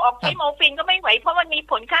เข้าออกใช้โมฟินก็ไม่ไหวเพราะมันมี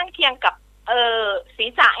ผลข้างเคียงกับศีร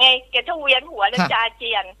ษะไงแกจะเวียนหัวและจะอาเ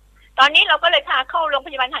จียนตอนนี้เราก็เลยพาเข้าโรงพ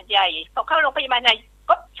ยาบาลหาดใหญ่พอเข้าโรงพยาบาลไหน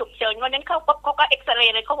ก็ฉุกเฉินวันนั้นเข้าปุ๊บเขาก็เอ็กซเร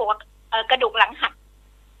ย์เลยเขาบอกว่ากระดูกหลังหัก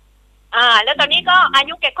แล้วตอนนี้ก็อา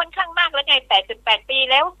ยุแกค่อนข้างมากแล้วไง88 ปี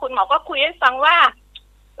แล้วคุณหมอก็คุยให้ฟังว่า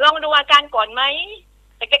ลองดูอาการก่อนไหม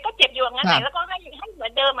แต่แกก็เจ็บอยู่งั้นแหละแล้วก็ให้เหมื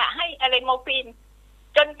อนเดิมให้อะไรโมฟิน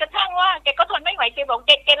จนกระทั่งว่าแกก็ทนไม่ไหวแกบอก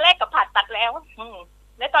แกแรกกับผ่าตัดแล้ว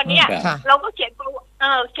แล้วตอนนี้เราก็เขียน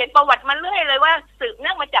ประวัติมาเรื่อยเลยว่าสืบเ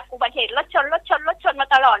นื่องมาจากอุบัติเหตุรถชนมา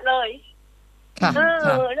ตลอดเลย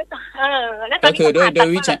ก็คือด้วย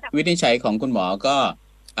วินิจฉัยของคุณหมอก็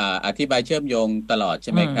อธิบายเชื่อมโยงตลอดใ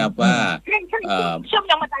ช่ไหมครับว่าเชื่อมโ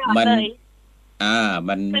ยงมาตลอดเลย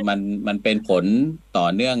มันเป็นผลต่อ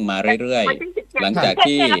เนื่องมาเรื่อยๆหลังจาก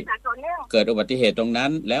ที่เกิดอุบัติเหตุตรงนั้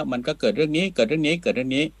นแล้วมันก็เกิดเรื่องนี้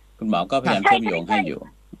คุณหมอก็พยายามเชื่อมโยงให้อยู่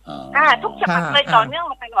ทุกฉบับเลยต่อเนื่อง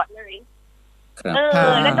มาตลอดเลย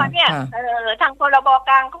แล้วตอนเนี้ยทางพรบ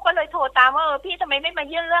กลางเขาก็เลยโทรตามว่าพี่ทำไมไม่มา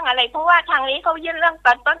ยื่นเรื่องอะไรเพราะว่าทางนี้เขายื่นเรื่องต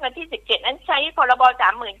อนต้นวันที่17นั้นใช้พรบ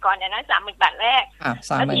30,000ก่อนเนี่ยนะ30,000 บาทแรก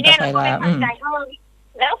แล้วทีนี้เราก็ไม่มั่นใจ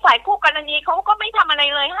แล้วฝ่ายคู่กรณีเขาก็ไม่ทำอะไร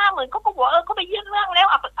เลย50,000เขาก็บอกเขาไปยื่นเรื่องแล้ว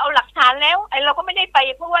เอาหลักฐานแล้วไอ้เราก็ไม่ได้ไป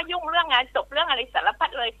เพราะว่ายุ่งเรื่องงานศพเรื่องอะไรสารพั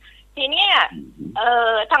ดเลยทีนี้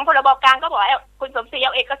ทางพรบกลางก็บอกคุณสมศรีเอ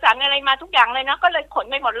าเอกสารอะไรมาทุกอย่างเลยนะก็เลยขน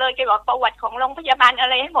ไปหมดเลยแกบอกประวัติของโรงพยาบาลอะ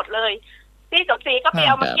ไรให้หมดเลยพี่สมศรีก็ไปเ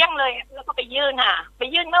อามาเกี้ยงเลยแล้วก็ไปยื่นไป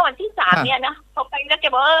ยื่นเมื่อวันที่3เนี่ยนะพอไปแล้วแก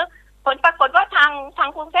บอกผลปรากฏว่าทาง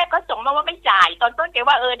กรุงเทพก็ส่งมาว่าไม่จ่ายตอนต้นแก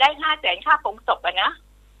ว่าได้500,000ค่าปลงศพนะ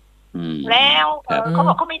แล้วเขาบ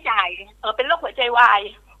อกเขาไม่จ่ายเป็นโรคหัวใจวาย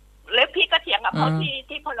แล้วพี่ก็เถียงกับเขา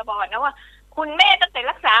ที่พรบนะว่าคุณแม่ตั้งแต่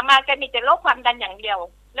รักษามาแกมีแต่โรคความดันอย่างเดียว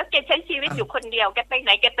แล้วแกใช้ชีวิตอยู่คนเดียวแกไปไหน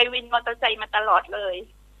แกไปวินมอเตอร์ไซค์มาตลอดเลย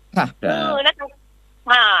แล้ว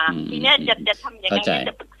ทีนี้จะทำยังไง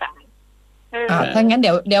จะปรึกษาถ้างั้นเ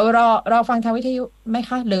ดี๋ยวรอฟังทางวิทยุไหม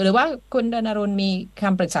คะหรือว่าคุณดนรุณมีค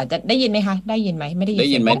ำปรึกษาจะได้ยินไหมคะได้ยินไหมไม่ได้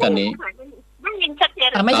ยินไหมตอนนี้ได้ยินชัดเจน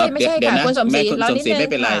ไม่ใช่ค่ะคุณสมศรีเรานิดนึงไม่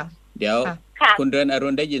เป็นไรเดี๋ยวคุณเดือนอรุ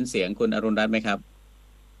ณได้ยินเสียงคุณอรุณรัตน์ไหมครับ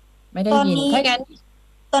ไม่ได้ยินถ้างั้น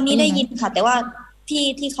ตอนนี้ได้ยินค่ะแต่ว่า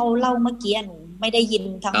ที่เขาเล่าเมื่อกี้หนูไม่ได้ยิน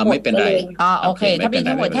ทั้งหมดเลยโอเคถ้าเป็น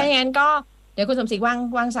ทั้งหมดถ้างั้นก็เดี๋ยวคุณสมศรี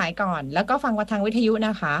วางสายก่อนแล้วก็ฟังว่าทางวิทยุน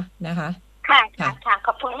ะคะค่ะข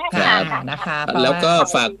อบคุณมากค่ะนะคะแล้วก็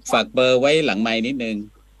ฝากเบอร์ไว้หลังไมค์นิดนึง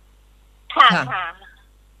ค่ะ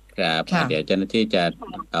ครับเดี๋ยวเจ้าหน้าที่จะ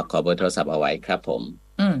ขอเบอร์โทรศัพท์เอาไว้ครับผม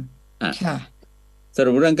ค่ะสรุ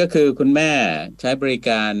ปเรื่องก็คือคุณแม่ใช้บริก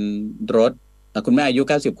ารรถคุณแม่อายุ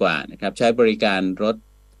90กว่านะครับใช้บริการรถ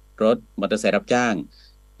มอเตอร์ไซค์รับจ้าง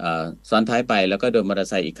ซ้อนท้ายไปแล้วก็โดนมอเตอร์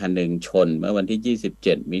ไซค์อีกคันหนึ่งชนเมื่อวันที่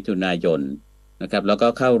27มิถุนายนนะครับแล้วก็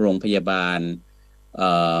เข้าโรงพยาบาล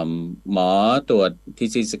หมอตรวจที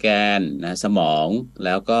สแกนนะสมองแ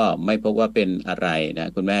ล้วก็ไม่พบว่าเป็นอะไรน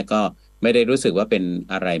ะคุณแม่ก็ไม่ได้รู้สึกว่าเป็น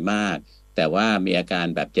อะไรมากแต่ว่ามีอาการ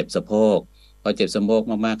แบบเจ็บสะโพกพอเจ็บสะโพก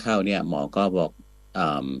มากๆเข้าเนี่ยหมอก็บอก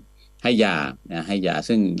ให้ยาให้ยา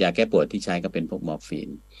ซึ่งยาแก้ปวดที่ใช้ก็เป็นพวกมอร์ฟีน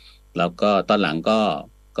แล้วก็ตอนหลังก็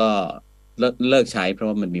เลิกใช้เพราะ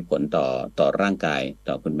ว่ามันมีผลต่อร่างกาย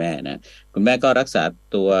ต่อคุณแม่นะคุณแม่ก็รักษา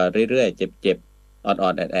ตัวเรื่อยๆเจ็บออ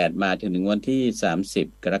ดแอดมาถึงวันที่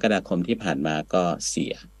30กรกฎาคมที่ผ่านมาก็เสี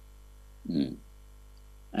ย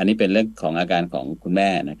อันนี้เป็นเรื่องของอาการของคุณแม่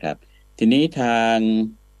นะครับทีนี้ทาง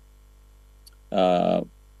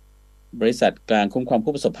บริษัทกลางคุ้มครอง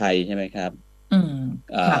ผู้ประสบภัยใช่ไหมครับ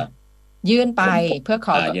ยื่นไปเ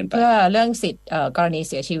พื่อเรื่องสิทธิ์กรณี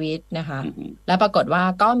เสียชีวิตนะคะแล้วปรากฏว่า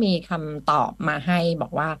ก็มีคำตอบมาให้บอ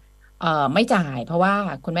กว่าไม่จ่ายเพราะว่า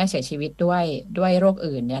คุณแม่เสียชีวิตด้วยโรค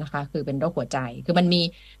อื่นเนี่ยนะคะคือเป็นโรคหัวใจคือมันมี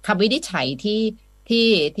คำวินิจฉัย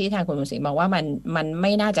ที่ทางคุณสมศรีบอกว่ามันไ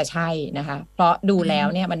ม่น่าจะใช่นะคะเพราะดูแล้ว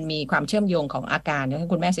เนี่ยมันมีความเชื่อมโยงของอาการที่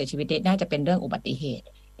คุณแม่เสียชีวิตน่าจะเป็นเรื่องอุบัติเหตุ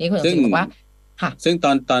นี่คุณสมศรีบอกว่า ซึ่ง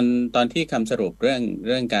ตอนที่คำสรุปเ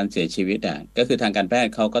รื่องการเสียชีวิตก็คือทางการแพท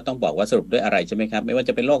ย์เขาก็ต้องบอกว่าสรุปด้วยอะไรใช่ไหมครับไม่ว่าจ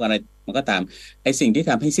ะเป็นโรคอะไรมันก็ตามไอ้สิ่งที่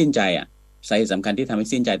ทำให้สิ้นใจสาเหตุสำคัญที่ทำให้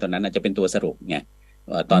สิ้นใจตอนนั้นอาจจะเป็นตัวสรุปไง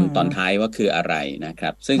ตอนท้ายว่าคืออะไรนะครั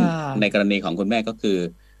บซึ่งในกรณีของคุณแม่ก็คือ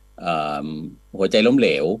หัวใจล้มเหล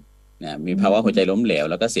วนะมีภาวะหัวใจล้มเหลว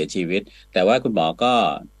แล้วก็เสียชีวิตแต่ว่าคุณหมอก็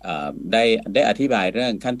ได้อธิบายเรื่อ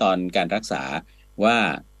งขั้นตอนการรักษาว่า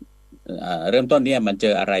เริ่มต้นเนี่ยมันเจ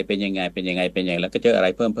ออะไรเป็นยังไงแล้วก็เจออะไร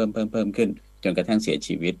เพิ่มขึ้นจนกระทั่งเสีย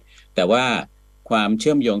ชีวิตแต่ว่าความเ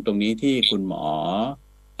ชื่อมโยงตรงนี้ที่คุณหมอ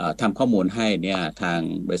ทำข้อมูลให้เนี่ยทาง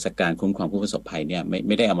บริษัทการคุ้มครองผู้ประสบภัยเนี่ยไ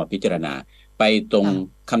ม่ได้เอามาพิจารณาไปตรง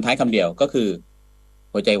คำท้ายคำเดียวก็คือ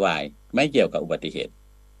หัวใจวายไม่เกี่ยวกับอุบัติเหตุ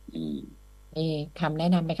มีคำแนะ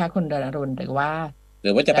นำไหมคะคุณดลรุณหรือว่า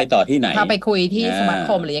จะไปต่อที่ไหนเข้าไปคุยที่สมา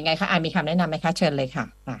คมหรือยังไงคะมีคำแนะนำไหมคะเชิญเลยค่ะ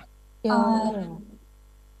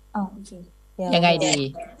โอเคยังไงดี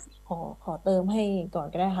ขอเติมให้ก่อน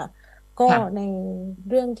ก็ได้ค่ะก็ใน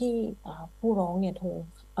เรื่องที่ผู้ร้องเนี่ยโทร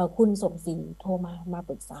คุณสมศรีโทรมา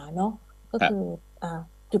ปรึกษาเนาะก็คือ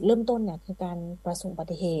จุดเริ่มต้นเนี่ยคือการประสบอุบั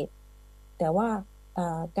ติเหตุแต่ว่า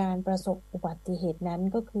การประสบอุบัติเหตุนั้น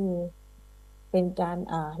ก็คือเป็นการ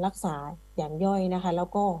รักษาอย่างย่อยนะคะแล้ว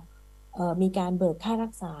ก็มีการเบิกค่ารั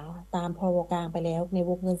กษาตามพรบกลางไปแล้วใน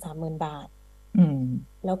วงเงิน 30,000 บาท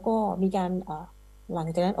แล้วก็มีการหลัง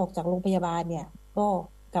จากนั้นออกจากโรงพยาบาลเนี่ยก็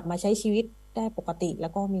กลับมาใช้ชีวิตได้ปกติแล้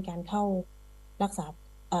วก็มีการเข้ารักษา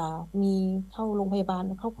มีเข้าโรงพยาบาล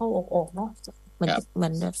เข้าออกเนาะเหมื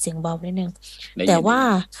อนแบบเสียงเบานิดนึงแต่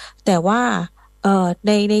ว่า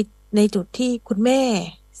ในจุดที่คุณแม่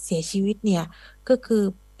เสียชีวิตเนี่ยก็คือ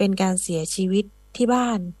เป็นการเสียชีวิตที่บ้า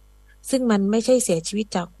นซึ่งมันไม่ใช่เสียชีวิต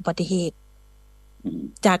จากอุบัติเหตุ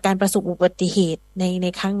จากการประสบอุบัติเหตุใน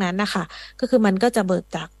ครั้งนั้นนะคะก็คือมันก็จะเบิก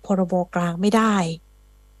จากพรบกลางไม่ได้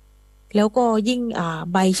แล้วก็ยิ่ง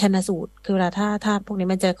ใบชันสูตรคือเวลาถ้าพวกนี้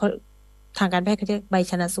มันจะทางการแพทย์เขาเรียกใบ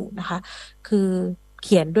ชันสูตรนะคะคือเ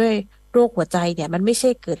ขียนด้วยโรคหัวใจเนี่ยมันไม่ใช่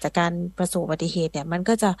เกิดจากการประสบอุบัติเหตุเนี่ยมัน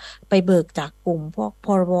ก็จะไปเบิกจากกลุ่มพวกพ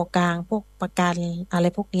รบกลางพวกประกันอะไร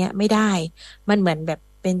พวกนี้ไม่ได้มันเหมือนแบบ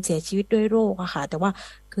เป็นเสียชีวิตด้วยโรคอะค่ะแต่ว่า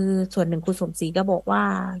คือส่วนหนึ่งคุณสมศรีก็บอกว่า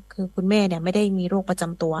คือคุณแม่เนี่ยไม่ได้มีโรคประจ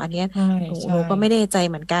ำตัวอันนี้หนูก็ไม่แน่ใจ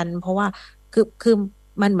เหมือนกันเพราะว่าคือ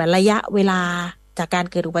มันเหมือนระยะเวลาจากการ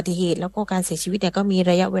เกิดอุบัติเหตุแล้วก็การเสียชีวิตเนี่ยก็มี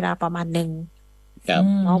ระยะเวลาประมาณนึง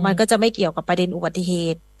เนาะมันก็จะไม่เกี่ยวกับประเด็นอุบัติเห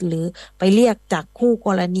ตุหรือไปเรียกจากคู่ก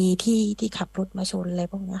รณีที่ขับรถมาชนอะไร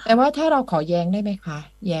พวกนี้แต่ว่าถ้าเราขอแย้งได้ไหมคะ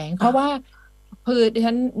แย้งเพราะว่าคือดิ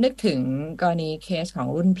ฉันนึกถึงกรณีเคสของ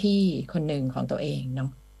รุ่นพี่คนหนึ่งของตัวเองเนาะ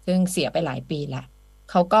ซึ่งเสียไปหลายปีละ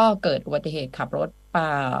เขาก็เกิดอุบัติเหตุขับรถ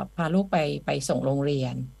พาลูกไปส่งโรงเรีย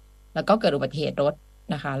นแล้วก็เกิดอุบัติเหตุรถ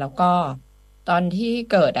นะคะแล้วก็ตอนที่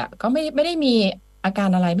เกิดก็ไม่ได้มีอาการ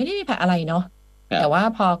อะไรไม่ได้มีแผลอะไรเนาะแต่ว่า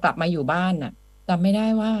พอกลับมาอยู่บ้านจำไม่ได้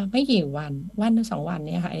ว่าไม่กี่วันหรือ2 วันเ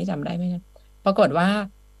นี่ยค่ะอันนี้จำได้ไหมนะปรากฏว่า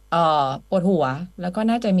ปวดหัวแล้วก็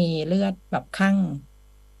น่าจะมีเลือดแบบคั่ง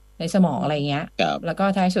ในสมองอะไรเงี้ยแล้วก็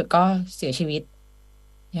ท้ายสุดก็เสียชีวิต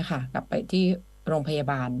เนี่ยค่ะกลับไปที่โรงพยา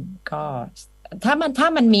บาลก็ถ้า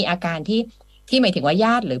มันมีอาการที่หมายถึงว่าญ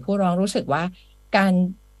าติหรือผู้ร้องรู้สึกว่า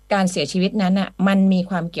การเสียชีวิตนั้นมันมี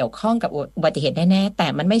ความเกี่ยวข้องกับอุบัติเหตุแน่ๆแต่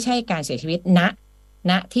มันไม่ใช่การเสียชีวิต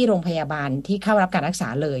ณที่โรงพยาบาลที่เข้ารับการรักษา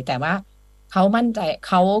เลยแต่ว่าเขามั่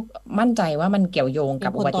นใจว่ามันเกี่ยวโยงกั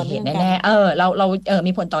บอุบัติเหตุแน่ๆเรา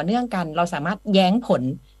มีผลต่อเนื่องกันเราสามารถแย้งผล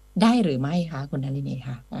ได้หรือไม่คะคุณนลินีค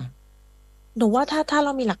ะหนูว่าถ้าเร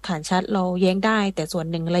ามีหลักฐานชัดเราแย้งได้แต่ส่วน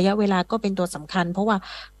หนึ่งระยะเวลาก็เป็นตัวสำคัญเพราะว่า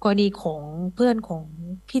กรณีของเพื่อนของ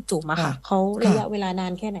พี่จุ๋มอะค่ะเขาระยะเวลานา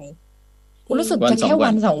นแค่ไหนรู้สึกจะแค่วั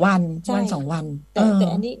น2 วัน2 วันแต่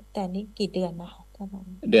อันนี้กี่เดือนนะคะ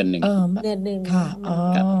เดือนหนึ่งค่ะ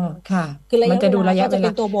ค่ะคือระยะเวลาก็จะเป็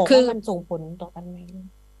นตัวบอกว่ามันส่งผลต่อกันไหม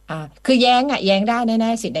คือแย้งได้แน่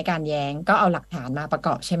ๆสิทธิในการแย้งก็เอาหลักฐานมาประก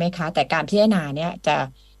อบใช่ไหมคะแต่การพิจารณาเนี่ย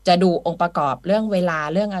จะดูองค์ประกอบเรื่องเวลา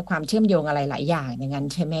เรื่องความเชื่อมโยงอะไรหลายอย่างอย่างนั้น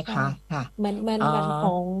ใช่ไหมคะค่ะมันข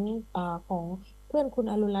องเพื่อนคุณ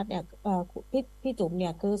อรุณรัตน์เนี่ยพี่จุ๋มเนี่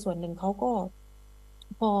ยคือส่วนหนึ่งเขาก็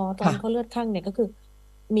พอตอนเขาเลือดข้างเนี่ยก็คือ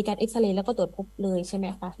มีการเอ็กซเรย์แล้วก็ตรวจพบเลยใช่ไหม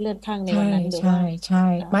คะเลือดข้างในวันนั้นหรือว่าใช่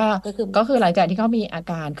ก็คือหลังจากที่เขามีอา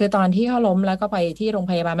การคือตอนที่เขาล้มแล้วก็ไปที่โรง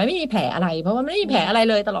พยาบาลไม่มีแผลอะไรเพราะว่าไม่มีแผลอะไร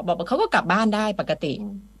เลยตลอดบอกเขาก็กลับบ้านได้ปกติ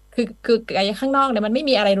คือไอ้ข้างนอกเนี่ยมันไม่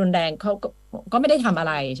มีอะไรรุนแรงเขาก็ไม่ได้ทำอะ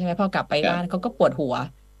ไรใช่ไหมพอกลับไปบ้านเขาก็ปวดหัว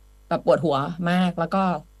แบบปวดหัวมากแล้วก็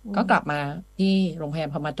กลับมาที่โรงพยาบาล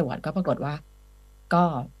พอมาตรวจก็ปรากฏว่า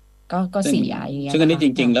ก็เสียอย่างเงี้ยซึ่งอันนี้จ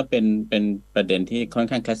ริงๆแล้วเป็นประเด็นที่ค่อน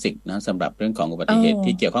ข้างคลาสสิกนะสำหรับเรื่องของอุบัติเหตุ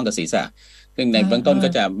ที่เกี่ยวข้องกับศีรษะซึ่งในเบื้องต้นก็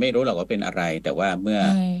จะไม่รู้หรอกว่าเป็นอะไรแต่ว่าเมื่อ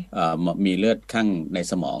มีเลือดข้างใน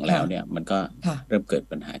สมองแล้วเนี่ยมันก็เริ่มเกิด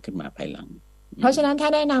ปัญหาขึ้นมาภายหลัง เพราะฉะนั้นถ้า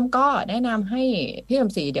แนะนำให้พี่ส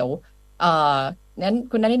มศรีเดี๋ยวนั้น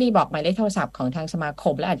คุณณัฐินีบอกหมายเลขโทรศัพท์ของทางสมาค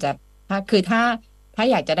มแล้วอาจจะถ้า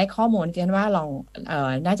อยากจะได้ข้อมูลดิฉันว่าลอง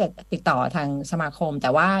น่าจะติดต่อทางสมาคมแต่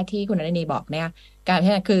ว่าที่คุณณัฐินีบอกเนี่ยการพิ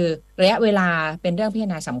จารณาคือระยะเวลาเป็นเรื่องพิจา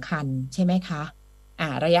รณาสำคัญใช่ไหมคะ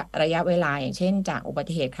ระยะเวลาอย่างเช่นจากอุบั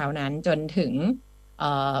ติเหตุคราวนั้นจนถึง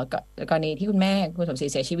กรณีที่คุณสมศรี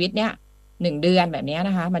เสียชีวิตเนี่ย1 เดือนแบบนี้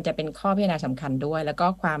นะคะมันจะเป็นข้อพิจารณาสำคัญด้วยแล้วก็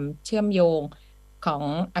ความเชื่อมโยงของ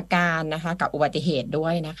อาการนะคะกับอุบัติเหตุด้ว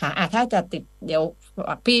ยนะคะถ้าจะติดเดี๋ยว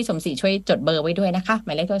พี่สมศรีช่วยจดเบอร์ไว้ด้วยนะคะหม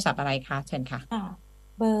ายเลขโทรศัพท์อะไรคะเชิญค่ะ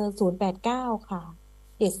เบอร์089ค่ะ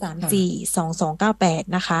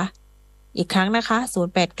7342298นะคะอีกครั้งนะคะ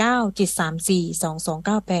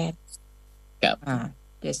089-734-2298ครับ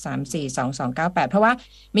734-2298เพราะว่า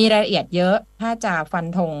มีรายละเอียดเยอะถ้าจะฟัน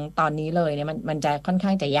ธงตอนนี้เลยเนี่ยมันจะค่อนข้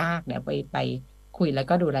างจะยากเดี๋ยวไปคุยแล้ว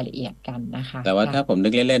ก็ดูรายละเอียดกันนะคะแต่ว่าถ้าผมนึ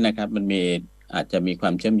กเล่นๆนะครับมันอาจจะมีควา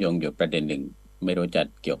มเชื่อมโยงอยู่ประเด็นหนึ่งไม่รู้จะ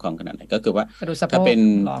เกี่ยวข้องขนาดไหนก็คือว่าถ้าเป็น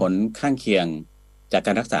ผลข้างเคียงจากก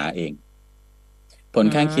ารรักษาเองผล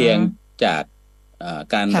ข้างเคียงจาก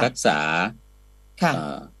การรักษา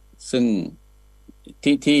ซึ่ง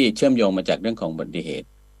ที่เชื่อมโยงมาจากเรื่องของอุบัติเหตุ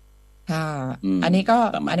อันนี้ก็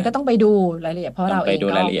ต้องไปดูรายละเอียดเพราะเราเอง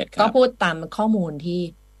ก็พูดตามข้อมูล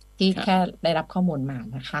ที่แค่ได้รับข้อมูลมา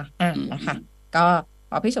นะคะนะคะก็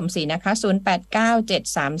ขอพี่สมศรีนะคะ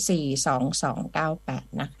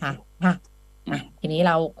0897342298นะคะทีนี้เ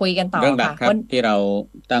ราคุยกันต่อเรื่องหลักครับที่เรา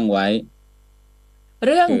ตั้งไว้เ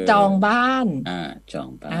รื่องจองบ้านจอง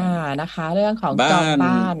บ้านนะคะเรื่องของจอง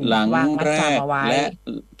บ้านหลังแรกและ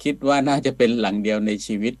คิดว่าน่าจะเป็นหลังเดียวใน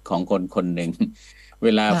ชีวิตของคนคนหนึ่งเว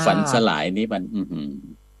ลาฝันสลายนี้มัน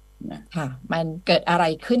ค่ะมันเกิดอะไร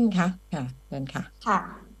ขึ้นคะค่ะเชิญค่ะค่ะ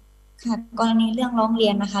กรณีเรื่องร้องเรี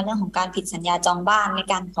ยนนะคะเรื่องของการผิดสัญญาจองบ้านใน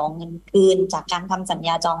การขอเงินคืนจากการทำสัญญ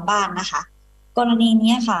าจองบ้านนะคะกรณี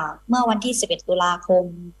นี้ค่ะเมื่อวันที่11 ตุลาคม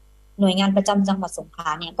หน่วยงานประจำจังหวัดสงขลา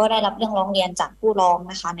เนี่ยก็ได้รับเรื่องร้องเรียนจากผู้ร้อง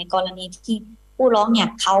นะคะในกรณีที่ผู้ร้องเนี่ย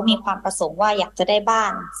เขามีความประสงค์ว่าอยากจะได้บ้า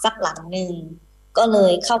นสักหลังหนึ่งก็เล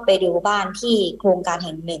ยเข้าไปดูบ้านที่โครงการแ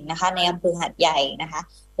ห่งหนึ่งนะคะในอำเภอหาดใหญ่นะคะ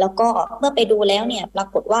แล้วก็เมื่อไปดูแล้วเนี่ยปรา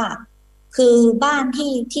กฏว่าคือบ้าน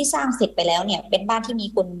ที่สร้างเสร็จไปแล้วเนี่ยเป็นบ้านที่มี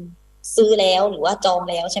คนซื้อแล้วหรือว่าจอง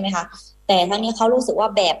แล้วใช่ไหมคะแต่ทั้งนี้เขารู้สึกว่า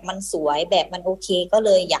แบบมันสวยแบบมันโอเคก็เล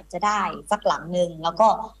ยอยากจะได้สักหลังหนึ่งแล้วก็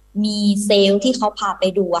มีเซลล์ที่เขาพาไป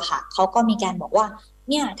ดูอะค่ะเขาก็มีการบอกว่า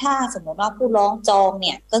เนี่ยถ้าสมมติว่าผู้ร้องจองเ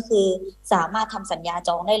นี่ยก็คือสามารถทำสัญญาจ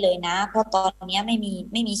องได้เลยนะเพราะตอนนี้ไม่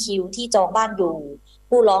มีคิวที่จองบ้านอยู่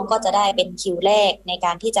ผู้ร้องก็จะได้เป็นคิวแรกในก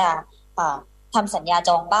ารที่จะทำสัญญาจ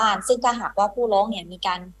องบ้านซึ่งถ้าหากว่าผู้ร้องเนี่ยมีก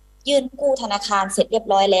ารยื่นกู้ธนาคารเสร็จเรียบ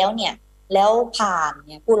ร้อยแล้วเนี่ยแล้วผ่านเ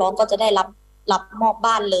นี่ยผู้ร้องก็จะได้รับมอบ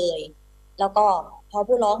บ้านเลยแล้วก็พอ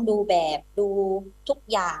ผู้ร้องดูแบบดูทุก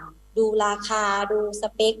อย่างดูราคาดูส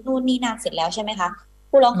เปคนู่นนี่นั่นเสร็จแล้วใช่ไหมคะ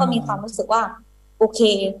ผู้ร้องก็มีความรู้สึกว่าโอเค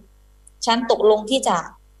ฉันตกลงที่จะ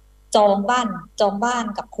จองบ้าน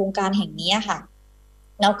กับโครงการแห่งนี้ค่ะ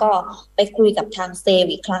แล้วก็ไปคุยกับทางเซล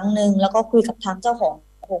ล์อีกครั้งนึงแล้วก็คุยกับทางเจ้าของ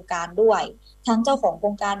โครงการด้วยทางเจ้าของโคร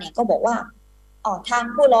งการเนี่ยก็บอกว่าทาง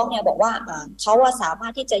ผู้ร้องเนี่ยบอกว่าเขาสามาร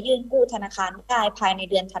ถที่จะยื่นกู้ธนาคารได้ภายใน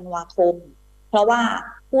เดือนธันวาคมเพราะว่า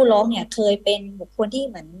ผู้ร้องเนี่ยเคยเป็นบุคคลที่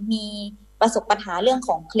เหมือนมีประสบปัญหาเรื่องข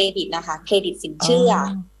องเครดิตนะคะเครดิตสินเชื่อ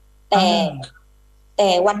แต่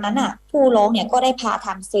วันนั้นผู้ร้องเนี่ยก็ได้พาท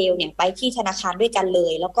างเซลล์เนี่ยไปที่ธนาคารด้วยกันเล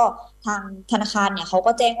ยแล้วก็ทางธนาคารเนี่ยเขา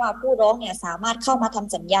ก็แจ้งว่าผู้ร้องเนี่ยสามารถเข้ามาท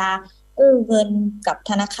ำสัญญากู้เงินกับ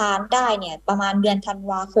ธนาคารได้เนี่ยประมาณเดือนธัน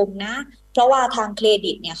วาคมนะเพราะว่าทางเคร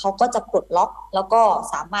ดิตเนี่ยเขาก็จะปลดล็อกแล้วก็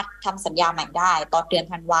สามารถทำสัญญาใหม่ได้ตอนเดือน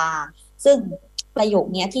ธันวาซึ่งประโยค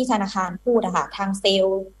นี้ที่ธนาคารพูดค่ะทางเซล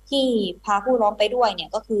ล์ที่พาผู้ร้องไปด้วยเนี่ย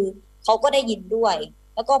ก็คือเขาก็ได้ยินด้วย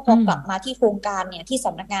แล้วก็พอกลับมาที่โครงการเนี่ยที่ส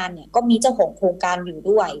ำนักงานเนี่ยก็มีเจ้าของโครงการอยู่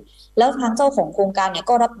ด้วยแล้วทางเจ้าของโครงการเนี่ย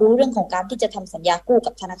ก็รับรู้เรื่องของการที่จะทำสัญญากู้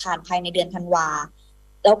กับธนาคารภายในเดือนธันวา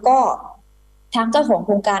แล้วก็ทางเจ้าของโค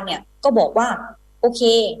รงการเนี่ยก็บอกว่าโอเค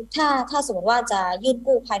ถ้าสมมติว่าจะยื่น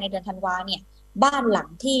กู้ภายในเดือนธันวาเนี่ยบ้านหลัง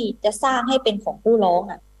ที่จะสร้างให้เป็นของผู้ร้อง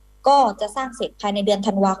ก็จะสร้างเสร็จภายในเดือน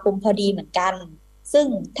ธันวาคมพอดีเหมือนกันซึ่ง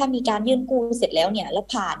ถ้ามีการยื่นกู้เสร็จแล้วเนี่ยแล้ว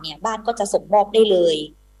ผ่านเนี่ยบ้านก็จะส่งมอบได้เลย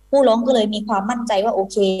ผู้ร้องก็เลยมีความมั่นใจว่าโอ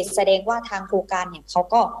เคแสดงว่าทางโครงการเนี่ยเขา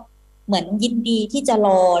ก็เหมือนยินดีที่จะร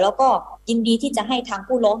อแล้วก็ยินดีที่จะให้ทาง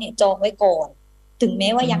ผู้ร้องเนี่ยจองไว้ก่อนถึงแม้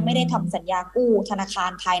ว่ายังไม่ได้ทำสัญญากู้ธนาคา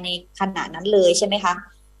รภายในขณะนั้นเลยใช่ไหมคะ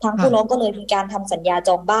ทางผู้ร้องก็เลยมีการทำสัญญาจ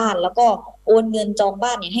องบ้านแล้วก็โอนเงินจองบ้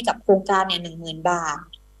านเนี่ยให้กับโครงการเนี่ย 10,000 บาท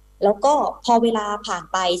แล้วก็พอเวลาผ่าน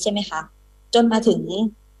ไปใช่ไหมคะจนมาถึง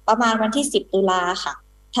ประมาณวันที่10 ตุลาค่ะ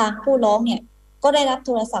ทางผู้ร้องเนี่ยก็ได้รับโ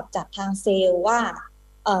ทรศัพท์จากทางเซลล์ว่า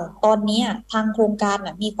ตอนนี้ทางโครงการ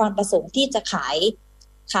มีความประสงค์ที่จะ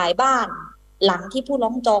ขายบ้านหลังที่ผู้ร้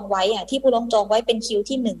องจองไว้ที่ผู้ร้องจองไว้เป็นคิว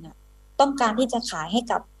ที่1ต้องการที่จะขายให้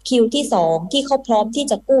กับคิวที่2ที่เขาพร้อมที่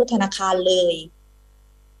จะกู้ธนาคารเลย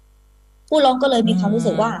ผู้ร้องก็เลยมีความรู้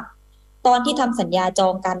สึกว่าตอนที่ทำสัญญาจอ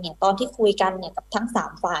งกันตอนที่คุยกันกับทั้ง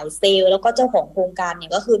3ฝ่ายเซลล์แล้วก็เจ้าของโครงการ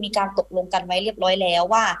ก็คือมีการตกลงกันไว้เรียบร้อยแล้ว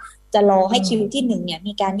ว่าจะรอให้คิวที่1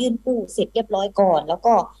มีการยื่นกู้เสร็จเรียบร้อยก่อนแล้ว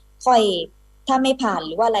ก็ค่อยถ้าไม่ผ่านห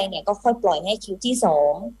รือว่าอะไรก็ค่อยปล่อยให้คิวที่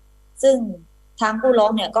2ซึ่งทางผู้ร้อ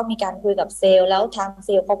งก็มีการคุยกับเซลล์แล้วทางเซ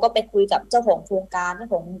ลล์เขาก็ไปคุยกับเจ้าของโครงกา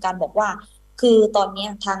รบอกว่าคือตอนนี้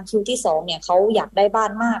ทางคิวที่2เขาอยากได้บ้า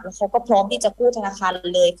นมากแล้วเขาก็พร้อมที่จะกู้ธนาคาร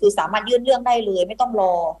เลยคือสามารถยื่นเรื่องได้เลยไม่ต้องร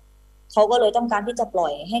อเขาก็เลยต้องการที่จะปล่อ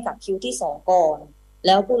ยให้กับคิวที่2ก่อนแ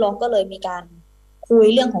ล้วผู้ร้องก็เลยมีการคุย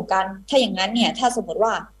เรื่องของการถ้าอย่างนั้นถ้าสมมติ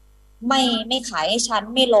ว่าไม่ขายให้ฉัน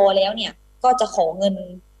ไม่รอแล้วก็จะขอเงิน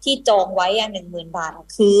ที่จองไว้10,000 บาท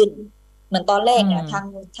คืนเหมือนตอนแรก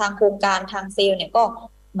ทางโครงการทางเซลล์ก็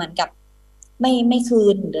เหมือนกับไม่คื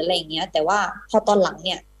นหรืออะไรอย่างเงี้ยแต่ว่าพอตอนหลัง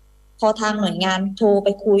พอทางหน่วยงานโทรไป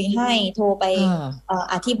คุยให้โทรไป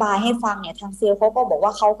อธิบายให้ฟังทางเซลล์เขาก็บอกว่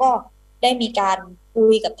าเขาก็ได้มีการคุ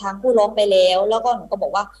ยกับทางผู้ร้องไปแล้วก็หนูก็บอ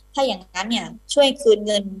กว่าถ้าอย่างนั้นช่วยคืน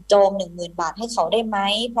เงินจอง10,000 บาทให้เขาได้ไหม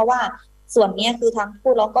เพราะว่าส่วนนี้คือทาง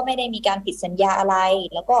ผู้ร้องก็ไม่ได้มีการผิดสัญญาอะไร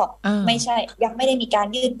แล้วก็ไม่ใช่ยังไม่ได้มีการ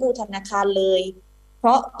ยื่นกู้ธนาคารเลยเพร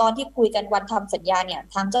าะตอนที่คุยกันวันทำสัญญา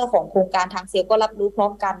ทางเจ้าของโครงการทางเซลล์ก็รับรู้พร้อ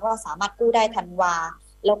มกันว่าสามารถกู้ได้ธันวา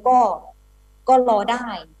แล้วก็รอได้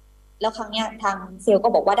แล้วครั้งนี้ทางเซลล์ก็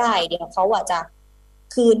บอกว่าได้เดี๋ยวเขาจะ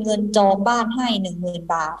คืนเงินจองบ้านให้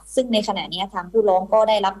10,000 บาทซึ่งในขณะนี้ทางผู้ร้องก็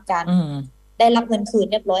ได้รับเงินคืน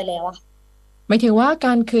เรียบร้อยแล้วหมายถึงว่าก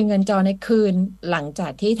ารคืนเงินจองในคืนหลังจา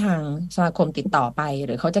กที่ทางสมาคมติดต่อไปห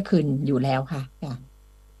รือเขาจะคืนอยู่แล้วค่ะ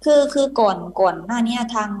คือก่อนหน้านี้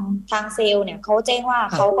ทางเซลล์เขาแจ้งว่า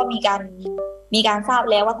เขาก็มีการทราบ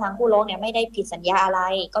แล้วว่าทางผู้ร้องไม่ได้ผิดสัญญาอะไร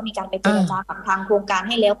ก็มีการไปเจรจากับทางโครงการใ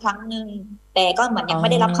ห้แล้วครั้งนึงแต่ก็เหมือนยังไม่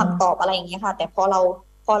ได้รับคำตอบอะไรอย่างเงี้ยค่ะแต่พอเร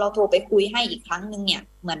าโทรไปคุยให้อีกครั้งนึง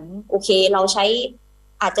เหมือนโอเคเรา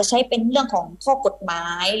อาจจะใช้เป็นเรื่องของข้อกฎหมา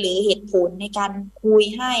ยหรือเหตุผลในการคุย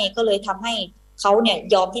ให้ก็เลยทำให้เขา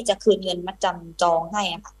ยอมที่จะคืนเงินมัดจำจองให้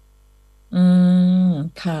ค่ะ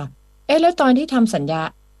ค่ะแล้วตอนที่ทำสัญญา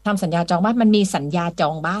จองบ้านมันมีสัญญาจอ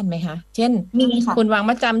งบ้านไหมคะเช่นมีค่ะคุณวาง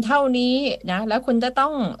มัดจำเท่านี้นะแล้วคุณจะต้อ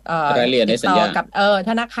งรายละเอียดในสัญญากับ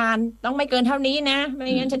ธนาคารต้องไม่เกินเท่านี้นะไ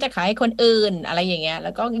ม่งั้นฉันจะขายให้คนอื่นอะไรอย่างเงี้ยแ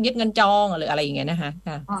ล้วก็ยึดเงินจองหรืออะไรอย่างเงี้ยนะคะ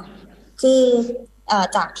คือ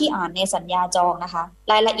จากที่อ่านในสัญญาจองนะคะ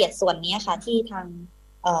รายละเอียดส่วนนี้ค่ะที่ทาง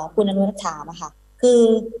คุณอนุรักษ์ถามค่ะคือ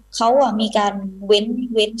เขามีการเ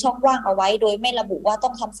ว้นช่องว่างเอาไว้โดยไม่ระบุว่าต้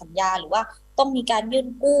องทำสัญญาหรือว่าต้องมีการยื่น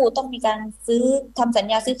กู้ต้องมีการทำสัญ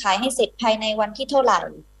ญาซื้อขายให้เสร็จภายในวันที่เท่าไหร่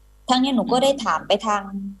ทั้งนี้หนูก็ได้ถามไปทาง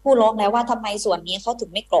ผู้ร้องแล้วว่าทำไมส่วนนี้เขาถึง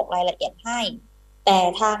ไม่กรอกรายละเอียดให้แต่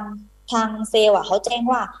ทางเซลล์เขาแจ้ง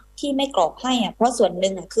ว่าที่ไม่กรอกให้เพราะส่วนห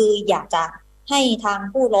นึ่งคืออยากจะให้ทาง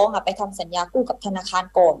ผู้ร้องไปทำสัญญากู้กับธนาคาร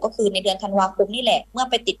ก่อนก็คือในเดือนธันวาคมนี่แหละเมื่อ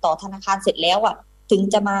ไปติดต่อธนาคารเสร็จแล้วถึง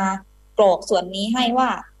จะมากรอกส่วนนี้ให้ว่า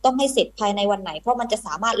ต้องให้เสร็จภายในวันไหนเพราะมันจะส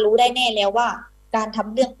ามารถรู้ได้แน่แล้วว่าการท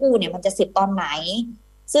ำเรื่องกู้มันจะเสร็จตอนไหน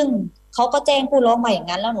ซึ่งเขาก็แจ้งผู้ร้องมาอย่าง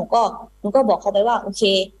นั้นแล้วหนูก็บอกเขาไปว่าโอเค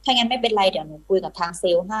ถ้างั้นไม่เป็นไรเดี๋ยวหนูคุยกับทางเซ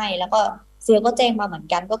ลล์ให้แล้วก็เซลล์ก็แจ้งมาเหมือน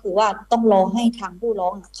กันก็คือว่าต้องรอให้ทางผู้ร้อ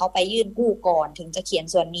งเขาไปยื่นกู้ก่อนถึงจะเขียน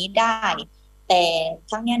ส่วนนี้ได้แต่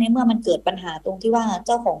ทั้งนี้ในเมื่อมันเกิดปัญหาตรงที่ว่าเ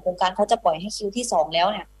จ้าของโครงการเขาจะปล่อยให้คิวที่2แล้ว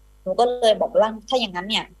หนูก็เลยบอกว่าถ้าอย่างนั้น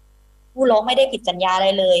ผู้ร้องไม่ได้ผิดสัญญาอะไร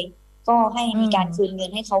เลยก็ให้มีการคืนเงิ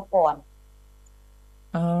นให้เขาก่อน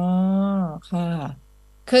อ๋อค่ะ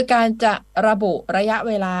คือการจะระบุระยะเ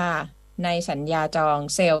วลาในสัญญาจอง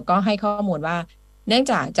เซลล์ก็ให้ข้อมูลว่าเนื่อง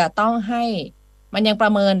จากจะต้องให้มันยังปร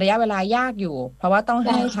ะเมินระยะเวลายากอยู่เพราะว่าต้องใ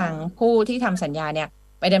ห้ทางผู้ที่ทำสัญญา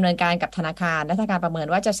ไปดำเนินการกับธนาคารและธนาคารประเมิน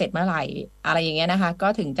ว่าจะเสร็จเมื่อไหร่อะไรอย่างเงี้ยนะคะก็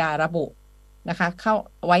ถึงจะระบุนะคะเข้า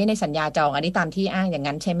ไว้ในสัญญาจองอันนี้ตามที่อ้างอย่าง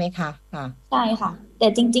นั้นใช่ไหมคะใช่ค่ะแต่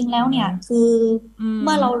จริงๆแล้วคือเ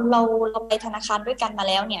มื่อเราไปธนาคารด้วยกันมา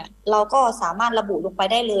แล้วเราก็สามารถระบุลงไป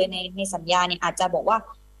ได้เลยในสัญญาอาจจะบอกว่า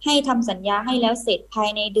ให้ทำสัญญาให้แล้วเสร็จภาย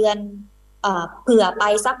ในเดือนเผื่อไป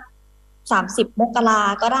สัก30 มกรา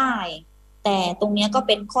ก็ได้แต่ตรงนี้ก็เ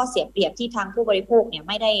ป็นข้อเสียเปรียบที่ทางผู้บริโภค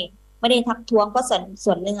ไม่ได้ทักท้วงเพราะ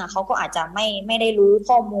ส่วนหนึ่งเขาก็อาจจะไม่ได้รู้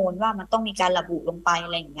ข้อมูลว่ามันต้องมีการระบุลงไปอ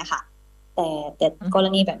ะไรอย่างเงี้ยค่ะแต่กร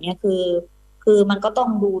ณีแบบนี้คือมันก็ต้อง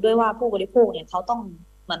ดูด้วยว่าผู้บริโภคเขาต้อง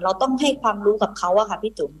เหมือนเราต้องให้ความรู้กับเขาอะค่ะ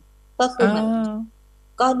พี่จุ๋มก็คือเหมือน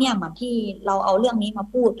ก็เหมือนที่เราเอาเรื่องนี้มา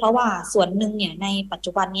พูดเพราะว่าส่วนหนึ่งในปัจ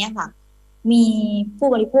จุบันนี้ค่ะมีผู้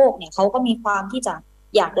บริโภคเขาก็มีความที่จะ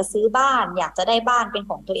อยากจะซื้อบ้านอยากจะได้บ้านเป็น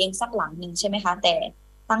ของตัวเองสักหลังนึงใช่ไหมคะแต่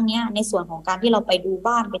ทั้งเนี้ยในส่วนของการที่เราไปดู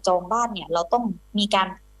บ้านไปจองบ้านเนี่ยเราต้องมีการ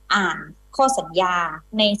อ่านข้อสัญญา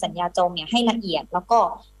ในสัญญาจองเนี่ยให้ละเอียดแล้วก็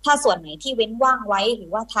ถ้าส่วนไหนที่เว้นว่างไว้หรื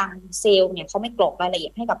อว่าทางเซลล์เนี่ยเขาไม่กรอกรายละเอี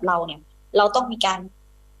ยดให้กับเราเนี่ยเราต้องมีการ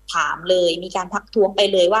ถามเลยมีการทักท้วงไป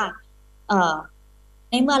เลยว่า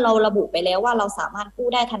ในเมื่อเราระบุไปแล้วว่าเราสามารถกู้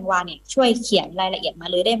ได้ธันวาเนี่ยช่วยเขียนรายละเอียดมา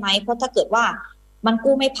เลยได้ไหมเพราะถ้าเกิดว่ามัน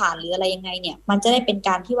กู้ไม่ผ่านหรืออะไรยังไงเนี่ยมันจะได้เป็นก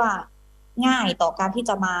ารที่ว่าง่ายต่อการที่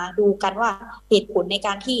จะมาดูกันว่าเหตุผลในก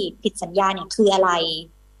ารที่ผิดสัญญาเนี่ยคืออะไร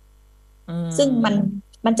ซึ่ง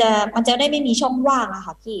มันจะได้ไม่มีช่องว่างอะ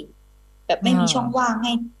ค่ะพี่แบบไม่มีช่องว่างใ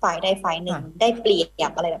ห้ฝ่ายใดฝ่ายหนึ่งได้เปรีย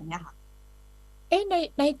บอะไรแบบนี้ค่ะ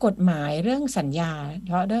ในกฎหมายเรื่องสัญญาเ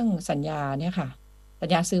พราะเรื่องสัญญาเนี่ยค่ะสัญ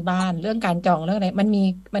ญาซื้อบ้านเรื่องการจองเรื่องอะไรมั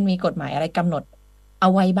นมีกฎหมายอะไรกำหนดเอา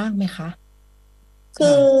ไว้บ้างไหมคะ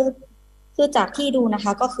คือจากที่ดูนะค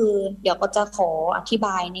ะก็คือเดี๋ยวก็จะขออธิบ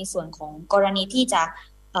ายในส่วนของกรณีที่จะ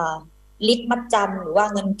ลิสต์มัดจำหรือว่า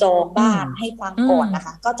เงินจองบ้านให้ฟังก่อนนะค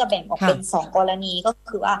ะก็จะแบ่งออกเป็น2กรณีก็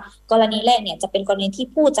คือว่ากรณีแรกเนี่ยจะเป็นกรณีที่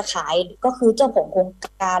ผู้จะขายก็คือเจ้าของโครง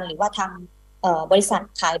การหรือว่าทางบริษัท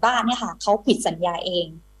ขายบ้านเนี่ยค่ะเขาผิดสัญญาเอง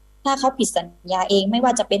ถ้าเขาผิดสัญญาเองไม่ว่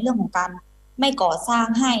าจะเป็นเรื่องของการไม่ก่อสร้าง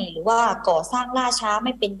ให้หรือว่าก่อสร้างล่าช้าไ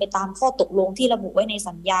ม่เป็นไปตามข้อตกลงที่ระบุไว้ใน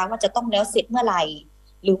สัญญาว่าจะต้องแล้วเสร็จเมื่อไหร่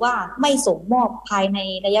หรือว่าไม่ส่งมอบภายใน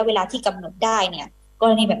ระยะเวลาที่กำหนดได้เนี่ยก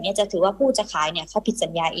รณีแบบนี้จะถือว่าผู้จะขายเนี่ยเขาผิดสั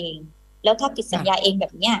ญญาเองแล้วถ้าผิดสัญญาเองแบ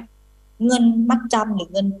บเนี้ยเงินมัดจำหรือ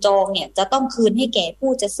เงินจองเนี่ยจะต้องคืนให้แก่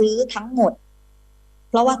ผู้จะซื้อทั้งหมด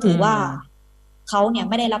เพราะว่าถือว่าเขาเนี่ย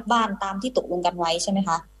ไม่ได้รับบ้านตามที่ตกลงกันไว้ใช่ไหมค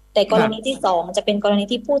ะแต่กรณีที่2จะเป็นกรณี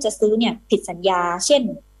ที่ผู้จะซื้อเนี่ยผิดสัญญาเช่น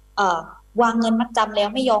วางเงินมัดจำแล้ว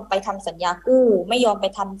ไม่ยอมไปทำสัญญากู้ไม่ยอมไป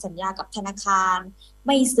ทำสัญญากับธนาคารไ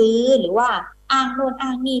ม่ซื้อหรือว่าอ้างโน่นอ้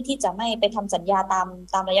างนี่ที่จะไม่ไปทำสัญญา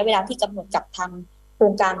ตามระยะเวลาที่กำหนดกับทางโคร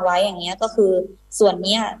งการไว้อย่างเงี้ยก็คือส่วน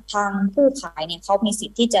นี้ทางผู้ขายเนี่ยเขามีสิท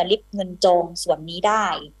ธิ์ที่จะริบเงินจองส่วนนี้ได้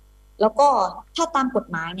แล้วก็ถ้าตามกฎ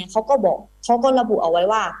หมายเนี่ยเขาก็ระบุเอาไว้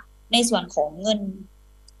ว่าในส่วนของเ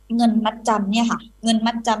งินมัดจำเนี่ยค่ะเงิน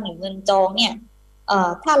มัดจำหรือเงินจองเนี่ย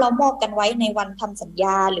ถ้าเรามอบกันไว้ในวันทำสัญญ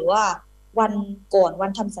าหรือว่าวันก่อนวั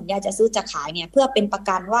นทำสัญญาจะซื้อจะขายเนี่ยเพื่อเป็นประ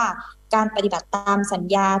กันว่าการปฏิบัติตามสัญ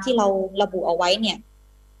ญาที่เราระบุเอาไว้เนี่ย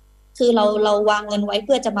คือเราวางเงินไว้เ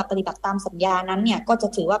พื่อจะมาปฏิบัติตามสัญญานั้นเนี่ยก็จะ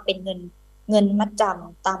ถือว่าเป็นเงินมัดจ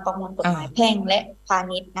ำตามประมวลกฎหมายแพ่งและพา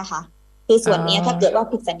ณิชย์นะคะคือส่วนนี้ถ้าเกิดว่า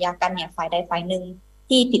ผิดสัญญากันเนี่ยฝ่ายใดฝ่ายหนึ่ง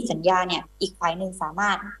ที่ผิดสัญญาเนี่ยอีกฝ่ายหนึ่งสามา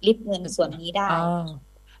รถริบเงินส่วนนี้ได้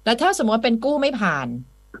แล้วถ้าสมมติว่าเป็นกู้ไม่ผ่าน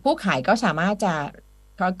ผู้ขายก็สามารถ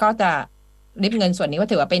ก็จะริบเงินส่วนนี้ว่า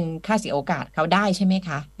ถือว่าเป็นค่าเสียโอกาสเขาได้ใช่ไหมค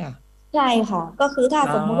ะใช่ค่ะก็คือถ้า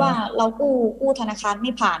สมมติว่าเรากู้ธนาคารไ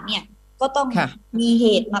ม่ผ่านเนี่ยก็ต้องมีเห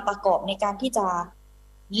ตุมาประกอบในการที่จะ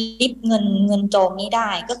ริบเงินจองนี้ได้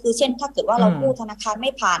ก็คือเช่นถ้าเกิดว่าเรากู้ธนาคารไ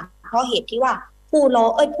ม่ผ่านเพราะเหตุที่ว่า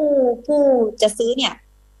ผู้จะซื้อเนี่ย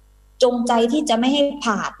จงใจที่จะไม่ให้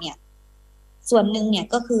ผ่านเนี่ยส่วนหนึ่งเนี่ย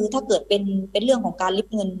ก็คือถ้าเกิดเป็นเรื่องของการริบ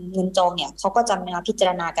เงินจองเนี่ยเขาก็จะมาพิจาร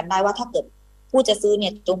ณากันได้ว่าถ้าเกิดผู้จะซื้อเนี่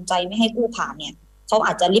ยจงใจไม่ให้กู้ผ่านเนี่ยเขาอ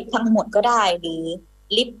าจจะริบทั้งหมดก็ได้หรือ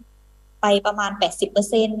ริบไปประมาณ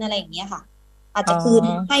 80% อะไรอย่างเงี้ยค่ะอาจจะคืน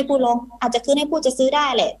ให้ผู้ร้องอาจจะคืนให้ผู้จะซื้อได้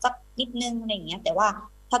แหละสักนิดนึงอะไรอย่างเงี้ยแต่ว่า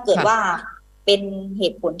ถ้าเกิดว่าเป็นเห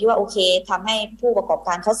ตุผลที่ว่าโอเคทำให้ผู้ประกอบก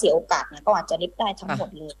ารเขาเสียโอกาสเนี่ยก็อาจจะริบได้ทั้งหมด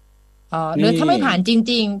เลยหรือถ้าไม่ผ่านจ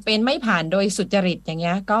ริงๆเป็นไม่ผ่านโดยสุจริตอย่างเ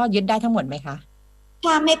งี้ยก็ยึดได้ทั้งหมดไหมคะ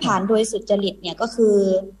ถ้าไม่ผ่านโดยสุจริตเนี่ยก็คือ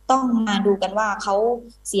ต้องมาดูกันว่าเขา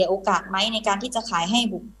เสียโอกาสไหมในการที่จะขายให้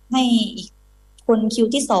อีกคนคิว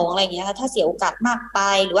ที่2อะไรอย่างเงี้ยถ้าเสียโอกาสมากไป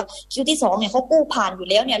หรือว่าคิวที่2เนี่ยเขากู้ผ่านอยู่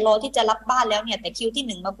แล้วเนี่ยรอที่จะรับบ้านแล้วเนี่ยแต่คิว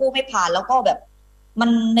ที่1มากู้ไม่ผ่านแล้วก็แบบมัน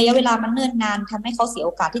ระยะเวลามันเนิ่นนานทำให้เขาเสียโ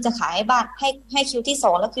อกาสที่จะขายให้บ้านให้คิวที่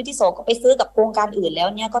2แล้วคิวที่2ก็ไปซื้อกับโครงการอื่นแล้ว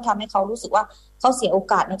เนี่ยก็ทำให้เขารู้สึกว่าเขาเสียโอ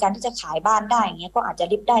กาสในการที่จะขายบ้านได้อย่างเงี้ยก็อาจจะ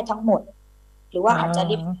ริบได้ทั้งหมดหรือว่าอาจจะ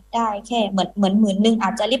ริบได้แค่เหมือน10,000อ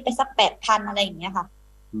าจจะริบไปสัก 8,000 อะไรอย่างเงี้ยค่ะ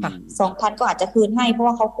 2,000 ก็อาจจะคืนให้เพราะ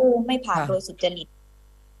ว่าเขากู้ไม่ผ่านโดยสุจริต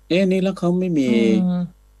นี่แล้วเขาไม่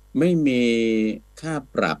มีค่า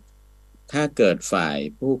ปรับถ้าเกิดฝ่าย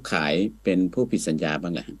ผู้ขายเป็นผู้ผิดสัญญาบ้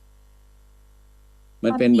างเหรอมั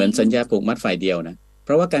นเป็นเหมือนสัญญาผูกมัดฝ่ายเดียวนะเพ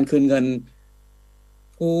ราะว่าการคืนเงิน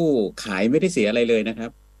ผู้ขายไม่ได้เสียอะไรเลยนะครั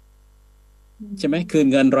บใช่ไหมคืน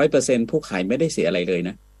เงิน 100% ผู้ขายไม่ได้เสียอะไรเลยน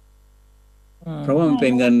ะเพราะว่ามันเป็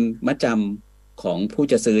นเงินมัดจำของผู้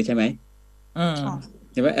จะซื้อใช่ไหม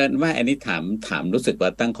ใช่ไหมว่าอันนี้ถามรู้สึกว่า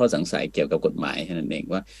ตั้งข้อสงสัยเกี่ยวกับกฎหมายนั่นเอง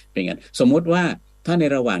ว่าเป็นไงสมมุติว่าถ้าใน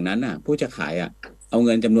ระหว่างนั้นน่ะผู้จะขายเอาเ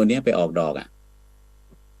งินจำนวนนี้ไปออกดอก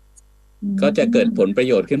ก็จะเกิดผลประ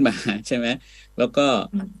โยชน์ขึ้นมาใช่ไหมแล้วก็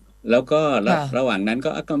ระหว่างนั้นก็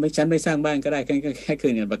ฉันไม่สร้างบ้านก็ได้แค่คื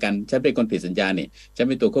นเงินประกันฉันเป็นคนผิดสัญญานี่ฉัน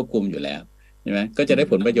เป็นตัวควบคุมอยู่แล้ว ใช่ไหมก็จะได้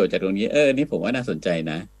ผลประโยชน์จากตรงนี้นี่ผมว่าน่าสนใจ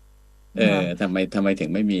นะทำไมถึง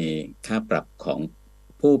ไม่มีค่าปรับของ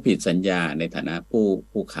ผู้ผิดสัญญาในฐานะ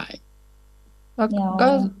ผู้ขายก็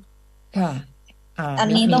ค่ะอัน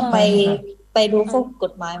นี้ต้องไปดูข้อก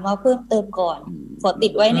ฎหมายมาเพิ่มเติมก่อนขอติ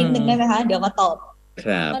ดไว้นิดนึงได้ไหมคะเดี๋ยวมาตอบค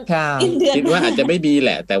รับคิดว่าอาจจะไม่มีแห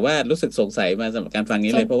ละแต่ว่ารู้สึกสงสัยมาสำหรับการฟัง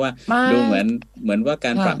นี้เลยเพราะว่าดูเหมือนว่าก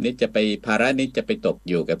ารปรับนี้จะไปภาระนี้จะไปตก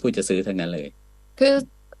อยู่กับผู้จะซื้อทั้งนั้นเลยคือ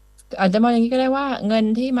อาจจะมองอย่างนี้ก็ได้ว่าเงิน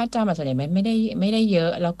ที่มัดจำส่วนใหญ่ไม่ได้เยอ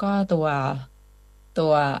ะแล้วก็ตั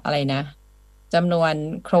วอะไรนะจำนวน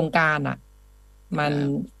โครงการมัน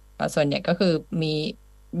ส่วนใหญ่ก็คือมี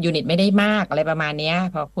ยูนิตไม่ได้มากอะไรประมาณนี้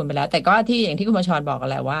พอคูณไปแล้วแต่ก็ที่อย่างที่คุณประชรบอกกัน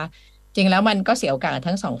แหละว่าจริงแล้วมันก็เสียโอกาส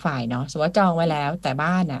ทั้งสองฝ่ายเนาะสมมติว่าจองไว้แล้วแต่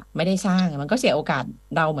บ้านไม่ได้สร้างมันก็เสียโอกาส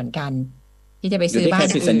เราเหมือนกันที่จะไปซื้อบ้าน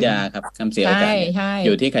อยู่ที่ใครผิดสัญญาครับคำเสียโอกาสอ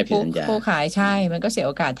ยู่ที่ใครผิดสัญญาผู้ขายใช่มันก็เสียโ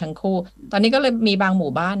อกาสทั้งคู่ตอนนี้ก็เลยมีบางห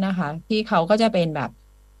มู่บ้านนะคะที่เขาก็จะเป็นแบบ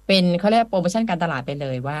เป็นเขาเรียกโปรโมชั่นการตลาดไปเล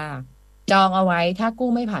ยว่าจองเอาไว้ถ้ากู้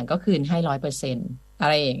ไม่ผ่านก็คืนให้100%อะ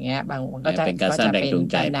ไรอย่างเงี้ยบางก็จะเป็นการสร้างแรงจูง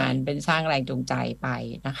ใจนานเป็นสร้างแรงจูงใจไป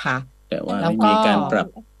นะคะแต่ว่ามีการปรับ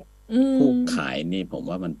ผู้ขายนี่ผม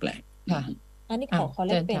ว่ามันแปลกค่ะอันนี้ขอแ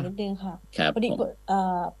ลกเปลี่ยนนิดนึงค่ะพอดี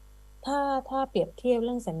ถ้าเปรียบเทียบเ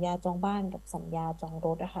รื่องสัญญาจองบ้านกับสัญญาจองร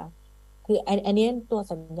ถอะค่ะคืออันนี้ตัว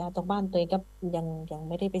สัญญาจองบ้านตัวเองก็ยัง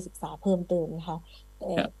ไม่ได้ไปศึกษาเพิ่มเติมนะคะแต่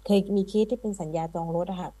เคยมีเคสที่เป็นสัญญาจองรถ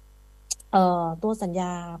อะค่ะตัวสัญญ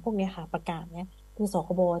าพวกนี้ค่ะประกาศเนี้ยคือสค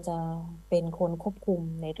บจะเป็นคนควบคุม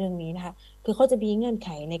ในเรื่องนี้นะคะคือเขาจะมีเงื่อนไข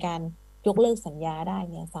ในการยกเลิกสัญญาได้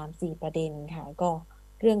เนี่ย3-4 ประเด็นค่ะก็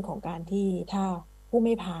เรื่องของการที่ถ้าผู้ไ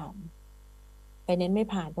ม่ผ่านไปเน้นไม่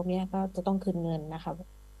ผ่านพวกนี้ก็จะต้องคืนเงินนะคะ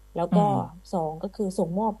แล้วก็2ก็คือส่ง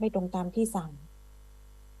มอบไม่ตรงตามที่สั่ง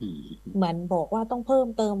เหมือนบอกว่าต้องเพิ่ม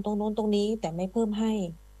เติมตรงโน้นตรงนี้แต่ไม่เพิ่มให้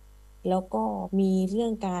แล้วก็มีเรื่อ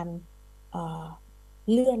งการ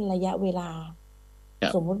เลื่อนระยะเวลา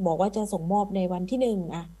สมมติบอกว่าจะส่งมอบในวันที่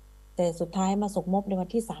1แต่สุดท้ายมาส่งมอบในวัน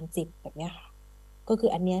ที่30แบบนี้ค่ะก็คือ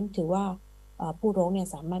อันนี้ถือว่าผู้ร้องเนี่ย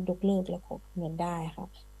สามารถยกเลิกและขอเงินได้ค่ะ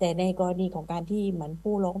แต่ในกรณีของการที่เหมือน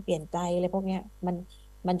ผู้ร้องเปลี่ยนใจอะไรพวกนี้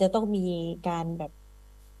มันจะต้องมีการแบบ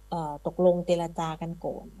ตกลงเจรจากัน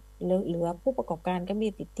ก่อนหรือผู้ประกอบการก็มี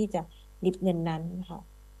สิทธิ์ที่จะริบเงินนั้นค่ะ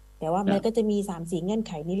แต่ว่ามันก็จะมี3-4เงื่อนไ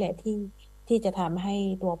ขนี้แหละที่จะทำให้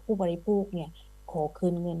ตัวผู้บริโภคเนี่ยขอคื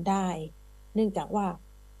นเงินได้เนื่องจากว่า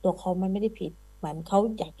ตัวเขามันไม่ได้ผิดเหมือนเขา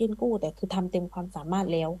อยากยื่นกู้แต่คือทำเต็มความสามารถ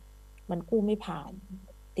แล้วมันกู้ไม่ผ่าน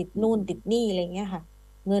ติดนู่นติดนี่อะไรเงี้ยค่ะ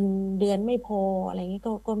เงินเดือนไม่พออะไรเงี้ย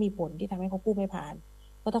ก็มีผลที่ทำให้เขากู้ไม่ผ่าน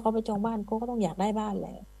เพราะถ้าเขาไปจองบ้านก็ต้องอยากได้บ้านแห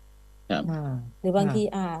ละหรือบางที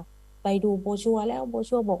ไปดูโบรชัวร์แล้วโบร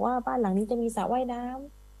ชัวร์บอกว่าบ้านหลังนี้จะมีสระว่ายน้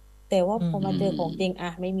ำแต่ว่าพอมาเจอของจริง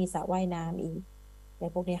ไม่มีสระว่ายน้ำอีกแต่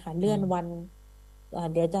พวกนี้ค่ะเลื่อนวัน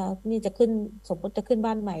เดี๋ยวจะขึ้นสมมติจะขึ้น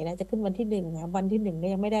บ้านใหม่แล้วจะขึ้นวันที่1นะวันที่1ก็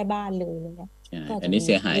ยังไม่ได้บ้านเลยอะไรเงี้ยอันนี้เ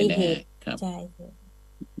สียหายแน่ครับใช่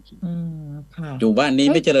ค่ะอยู่บ้านนี้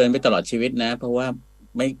ไม่เจริญไปตลอดชีวิตนะเพราะว่า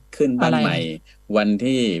ไม่ขึ้นบ้านใหม่วัน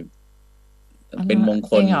ที่เป็นมง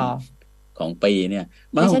คลของปีเนี่ย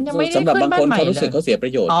สำหรับบางคนเขารู้สึกเขาเสียปร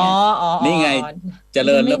ะโยชน์ไงนี่ไงเจ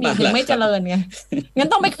ริญหรือเปล่าล่ะไม่เจริญไงงั้น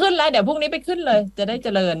ต้องไปขึ้นแล้วเดี๋ยวพรุ่งนี้ไปขึ้นเลยจะได้เจ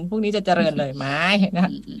ริญพรุ่งนี้จะเจริญเลยไม่น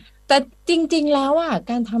ะแต่จริงๆแล้ว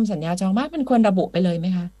การทำสัญญาจองบ้านมันควรระบุไปเลยไหม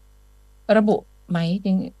คะระบุไหมจ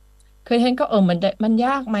ริงเคยเห็นก็มันย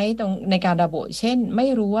ากไหมตรงในการระบุเช่นไม่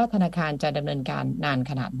รู้ว่าธนาคารจะดำเนินการนาน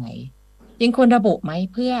ขนาดไหนจริงควรระบุไหม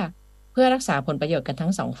เพื่อรักษาผลประโยชน์กันทั้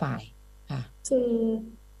ง2ฝ่ายค่ะ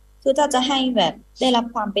คือถ้าจะให้แบบได้รับ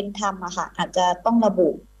ความเป็นธรรมอะค่ะอาจจะต้องระบุ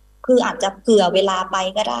คืออาจจะเผื่อเวลาไป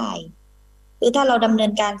ก็ได้คือถ้าเราดำเนิ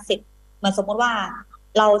นการเสร็จเหมือนสมมติว่า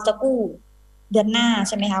เราจะกู้เดือนหน้าใ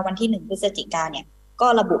ช่ไหมคะวันที่1 พฤศจิกายนเนี่ยก็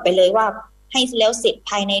ระบุไปเลยว่าให้แล้วเสร็จ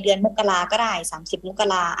ภายในเดือนมกราก็ได้30 มก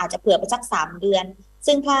ราอาจจะเผื่อไปสัก3 เดือน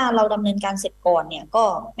ซึ่งถ้าเราดำเนินการเสร็จก่อนเนี่ยก็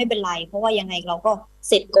ไม่เป็นไรเพราะว่ายังไงเราก็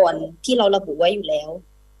เสร็จก่อนที่เราระบุไว้อยู่แล้ว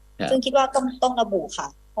ซึ่งคิดว่าก็ต้องระบุค่ะ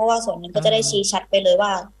เพราะว่าส่วนหนึ่งก็จะได้ชี้ชัดไปเลยว่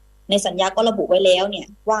าในสัญญาก็ระบุไว้แล้วเนี่ย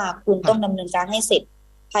ว่าคุณต้องดำเนินการให้เสร็จ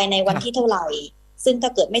ภายในวันที่เท่าไหร่ซึ่งถ้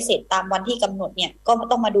าเกิดไม่เสร็จตามวันที่กำหนดเนี่ยก็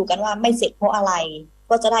ต้องมาดูกันว่าไม่เสร็จเพราะอะไร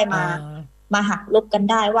ก็จะได้มาหักลบกัน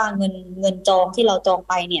ได้ว่าเงินจองที่เราจอง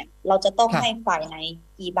ไปเนี่ยเราจะต้องให้ฝ่ายไหน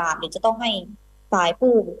กี่บาทหรือจะต้องให้ฝ่าย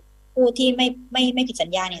ผู้ที่ไม่ผิดสัญ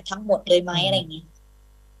ญาเนี่ยทั้งหมดเลยไหมอะไรอย่างนี้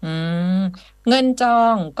เงินจอ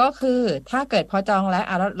งก็คือถ้าเกิดพอจองแล้ว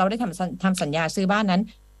เราได้ทำสัญญาซื้อบ้านนั้น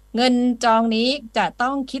เงินจองนี้จะต้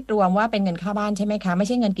องคิดรวมว่าเป็นเงินค่าบ้านใช่ไหมคะไม่ใ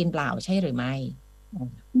ช่เงินกินเปล่าใช่หรือไม่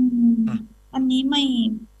อันนี้ไม่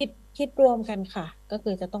คิดรวมกันค่ะก็คื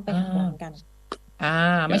อจะต้องไปหักล้างกัน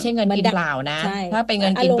ไม่ใช่เงินกินเปล่านะถ้าเป็นเงิ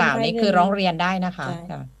นกินเปล่านี่คือร้องเรียนได้นะคะ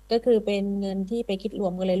ก็คือเป็นเงินที่ไปคิดรว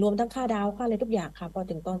มกันเลยรวมทั้งค่าดาวค่าอะไรทุกอย่างค่ะพอ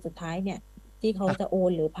ถึงตอนสุดท้ายเนี่ยที่เขาจะโอ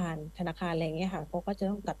นหรือผ่านธนาคารอะไรเงี้ยค่ะเขาก็จะ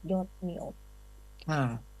ต้องตัดยอดนี้ออกค่ะ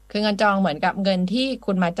คือเงินจองเหมือนกับเงินที่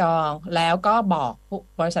คุณมาจองแล้วก็บอก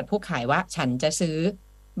บริษัทผู้ขายว่าฉันจะซื้อ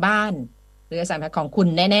บ้านหรืออสังหาของคุณ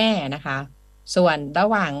แน่ๆนะคะส่วนระ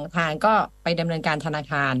หว่างทางก็ไปดำเนินการธนา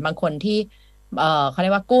คารบางคนที่เขาเรี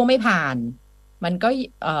ยกว่ากู้ไม่ผ่านมันก็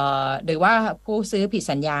หรือว่าผู้ซื้อผิด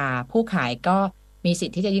สัญญาผู้ขายก็มีสิท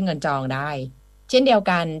ธิ์ที่จะยื่นเงินจองได้เช่นเดียว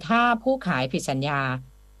กันถ้าผู้ขายผิดสัญญา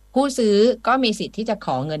ผู้ซื้อก็มีสิทธิ์ที่จะข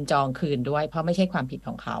อเงินจองคืนด้วยเพราะไม่ใช่ความผิดข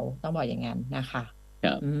องเขาต้องบอกอย่างนั้นนะคะ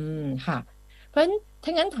ค่ะเพราะฉะนั้นถ้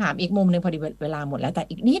างั้นถามอีกมุมหนึ่งพอดีเวลาหมดแล้วแต่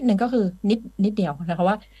อีกนิดนึงก็คือนิดเดียวนะคะ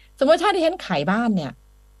ว่าสมมติถ้าดิฉันขายบ้านเนี่ย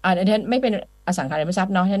ดิฉันไม่เป็นอสังหาริมทรัพ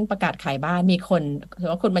ย์เนาะดิฉันประกาศขายบ้านมีคนถือ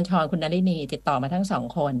ว่าคุณบัญชรคุณนฤนีติดต่อมาทั้งสอง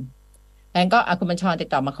คนแล้วก็คุณบัญชรติด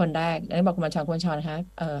ต่อมาคนแรกแล้วบอกคุณบัญชรนะคะ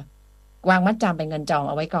วางมัดจำเป็นเงินจองเ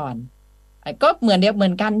อาไว้ก่อนก็เหมือ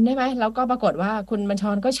นกันใช่ไหมแล้วก็ปรากฏว่าคุณบัญช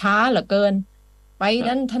รก็ช้าเหลือเกินไป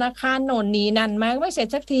นั้นธนาคารโน่นนี่นั่นมาไม่เสร็จ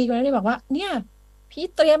สักทีคุณนฤนีบอกว่าเนี่ยพี่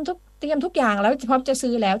เตรียมทุกอย่างแล้วพร้อมจะ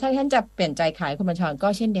ซื้อแล้วถ้าท่านจะเปลี่ยนใจขายคุณบัญชรก็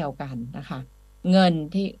เช่นเดียวกันนะคะเงิน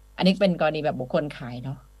ที่อันนี้เป็นกรณีแบบบุคคลขายเน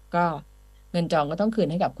าะก็เงินจองก็ต้องคืน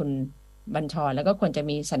ให้กับคุณบัญชรแล้วก็ควรจะ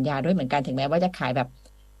มีสัญญาด้วยเหมือนกันถึงแม้ว่าจะขายแบบ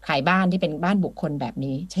ขายบ้านที่เป็นบ้านบุคคลแบบ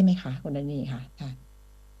นี้ใช่ไหมคะคุณนฤนีคะ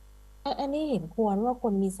อันนี้เห็นควรว่าค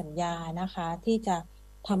นมีสัญญานะคะที่จะ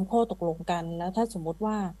ทำข้อตกลงกันแล้วถ้าสมมติ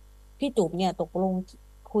ว่าพี่จุ๋มเนี่ยตกลง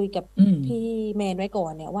คุยกับพี่แมนไว้ก่อ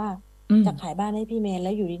นเนี่ยว่าจะขายบ้านให้พี่แมนแ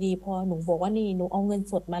ล้วอยู่ดีๆพอหนูบอกว่านี่หนูเอาเงิน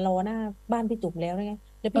สดมารอหน้าบ้านพี่จุ๋มแล้วไง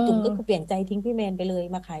แล้วพี่จุ๋มก็คือเปลี่ยนใจทิ้งพี่แมนไปเลย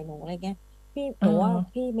มาขายหนูอะไรเงี้ยพี่หนูว่า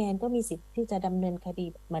พี่แมนก็มีสิทธิ์ที่จะดำเนินคดี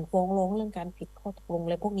เหมือนฟ้องร้องเรื่องการผิดข้อตกลงอะ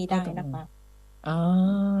ไรพวกนี้ได้นะคะอ๋อ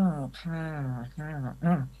ค่ะ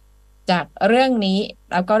จากเรื่องนี้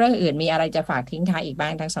แล้วก็เรื่องอื่นมีอะไรจะฝากทิ้งท้ายอีกบ้า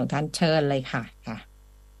งทั้งสองท่านเชิญเลยค่ะ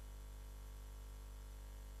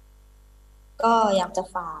ก็อยากจะ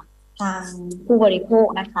ฝากทางผู้บริโภค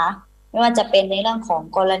นะคะไม่ว่าจะเป็นในเรื่องของ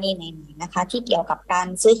กรณีไหนๆนะคะที่เกี่ยวกับการ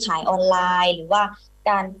ซื้อขายออนไลน์หรือว่า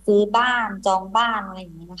การซื้อบ้านจองบ้านอะไรอ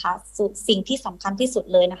ย่างนี้นะคะสิ่งที่สำคัญที่สุด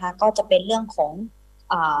เลยนะคะก็จะเป็นเรื่องของ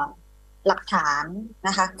หลักฐานน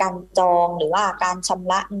ะคะการจองหรือว่าการช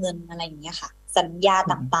ำระเงินอะไรอย่างเงี้ยค่ะสัญญา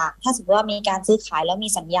ต่างๆถ้าสมมติว่ามีการซื้อขายแล้วมี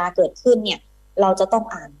สัญญาเกิดขึ้นเนี่ยเราจะต้อง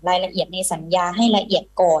อ่านรายละเอียดในสัญญาให้ละเอียด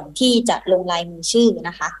ก่อนที่จะลงลายมือชื่อ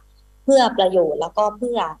นะคะเพื่อประโยชน์แล้วก็เ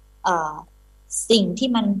พื่อสิ่งที่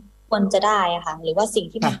มันควรจะได้อะค่ะหรือว่าสิ่ง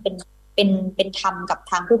ที่มันเป็นธรรมกับ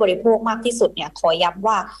ทางผู้บริโภคมากที่สุดเนี่ยขอย้ำ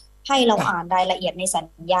ว่าให้เราอ่านรายละเอียดในสัญ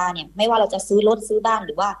ญาเนี่ยไม่ว่าเราจะซื้อรถซื้อบ้านห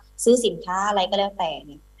รือว่าซื้อสินค้าอะไรก็แล้วแต่เ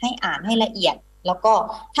นี่ยให้อ่านให้ละเอียดแล้วก็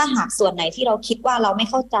ถ้าหากส่วนไหนที่เราคิดว่าเราไม่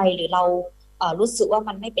เข้าใจหรือเรารู้สึกว่า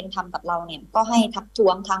มันไม่เป็นธรรมกับเราเนี่ยก็ให้ทักท้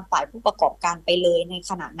วงทางฝ่ายผู้ประกอบการไปเลยใน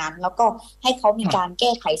ขณะนั้นแล้วก็ให้เขามีการแ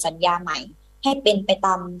ก้ไขสัญญาใหม่ให้เป็นไปต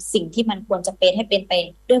ามสิ่งที่มันควรจะเป็นให้เป็นไป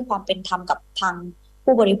ด้วยความเป็นธรรมกับทาง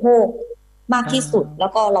ผู้บริโภคมากที่สุดแล้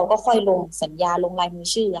วก็เราก็ค่อยลงสัญญาลงลายมือ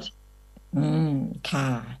ชื่อค่ะค่ะ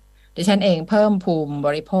ดิฉันเองเพิ่มภูมิบ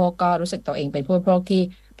ริโภคก็รู้สึกตัวเองเป็นผู้บริโภคที่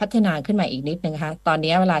พัฒนาขึ้นมาอีกนิดนึงนะคะตอน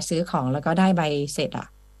นี้เวลาซื้อของแล้วก็ได้ใบเสร็จ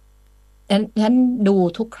ฉันดู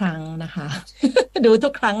ทุกครั้งนะคะ ดูทุ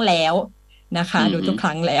กครั้งแล้วนะคะดูทุกค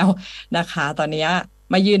รั้งแล้วนะคะตอนนี้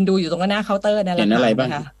มายืนดูอยู่ตรงหน้าเคาน์เตอร์นั่นแหละเห็นอะไรบ้าง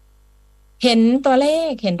คะเห็นตัวเล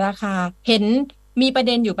ขเห็นราคาเห็นมีประเ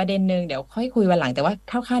ด็นอยู่ประเด็นหนึ่งเดี๋ยวค่อยคุยวันหลังแต่ว่า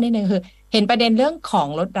คร่าวๆนิดนึงคือเห็นประเด็นเรื่องของ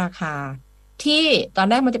ลดราคาที่ตอน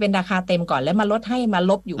แรกมันจะเป็นราคาเต็มก่อนแล้วมาลดให้มา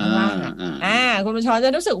ลบอยู่ข้างล่างคุณผู้ชมจ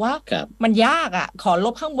ะรู้สึกว่ามันยากขอล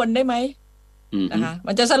บข้างบนได้ไหมนะคะ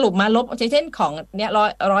มันจะสรุปมาลบเช่นของเนี้ย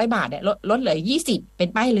100 บาทเนี่ยลดเหลือ20เป็น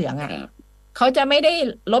ป้ายเหลืองเขาจะไม่ได้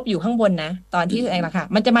ลบอยู่ข้างบนนะตอนที่ราคา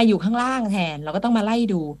มันจะมาอยู่ข้างล่างแทนเราก็ต้องมาไล่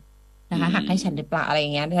ดูนะคะหักให้ฉันหรือเปล่าอะไรอย่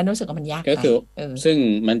างเงี้ยฉันรู้สึกว่ามันยากก็คือซึ่ง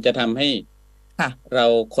มันจะทำให้เรา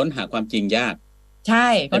ค้นหาความจริงยากใช่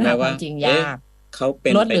ค้นหาความจริงยากเขาเป็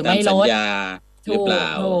นไปตามสัญญาหรือเปล่า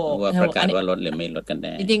ว่าประกาศว่าลดหรือไม่ลดกันแ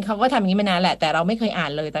น่จริงๆเขาก็ทำอย่างนี้มานานแหละแต่เราไม่เคยอ่า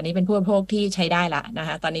นเลยตอนนี้เป็นผู้บริโภคที่ใช้ได้ละนะค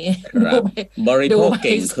ะตอนนี้บริโภคเ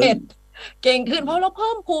ก่งขึ้นเพราะเราเ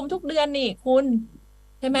พิ่มภูมิทุกเดือนนี่คุณ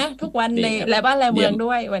ใช่ไหมทุกวันในและบ้านและเมือง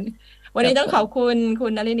ด้วยวันนี้ต้องขอบคุณคุ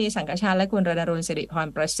ณนฤนีสังกชาติและคุณรณรงค์สิริพร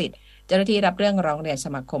ประสิทธิ์เจ้าหน้าที่รับเรื่องร้องเรียนส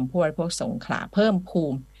มาคมผู้บริโภคสงขลาเพิ่มภู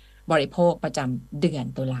มิบริโภคประจำเดือน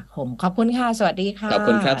ตุลาคมขอบคุณค่ะสวัสดีค่ะขอบ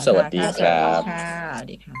คุณครับสวัสดีครับสวัส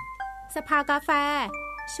ดีค่ะสภากาแฟ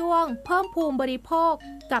ช่วงเพิ่มภูมิบริโภค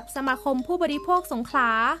กับสมาคมผู้บริโภคสงขลา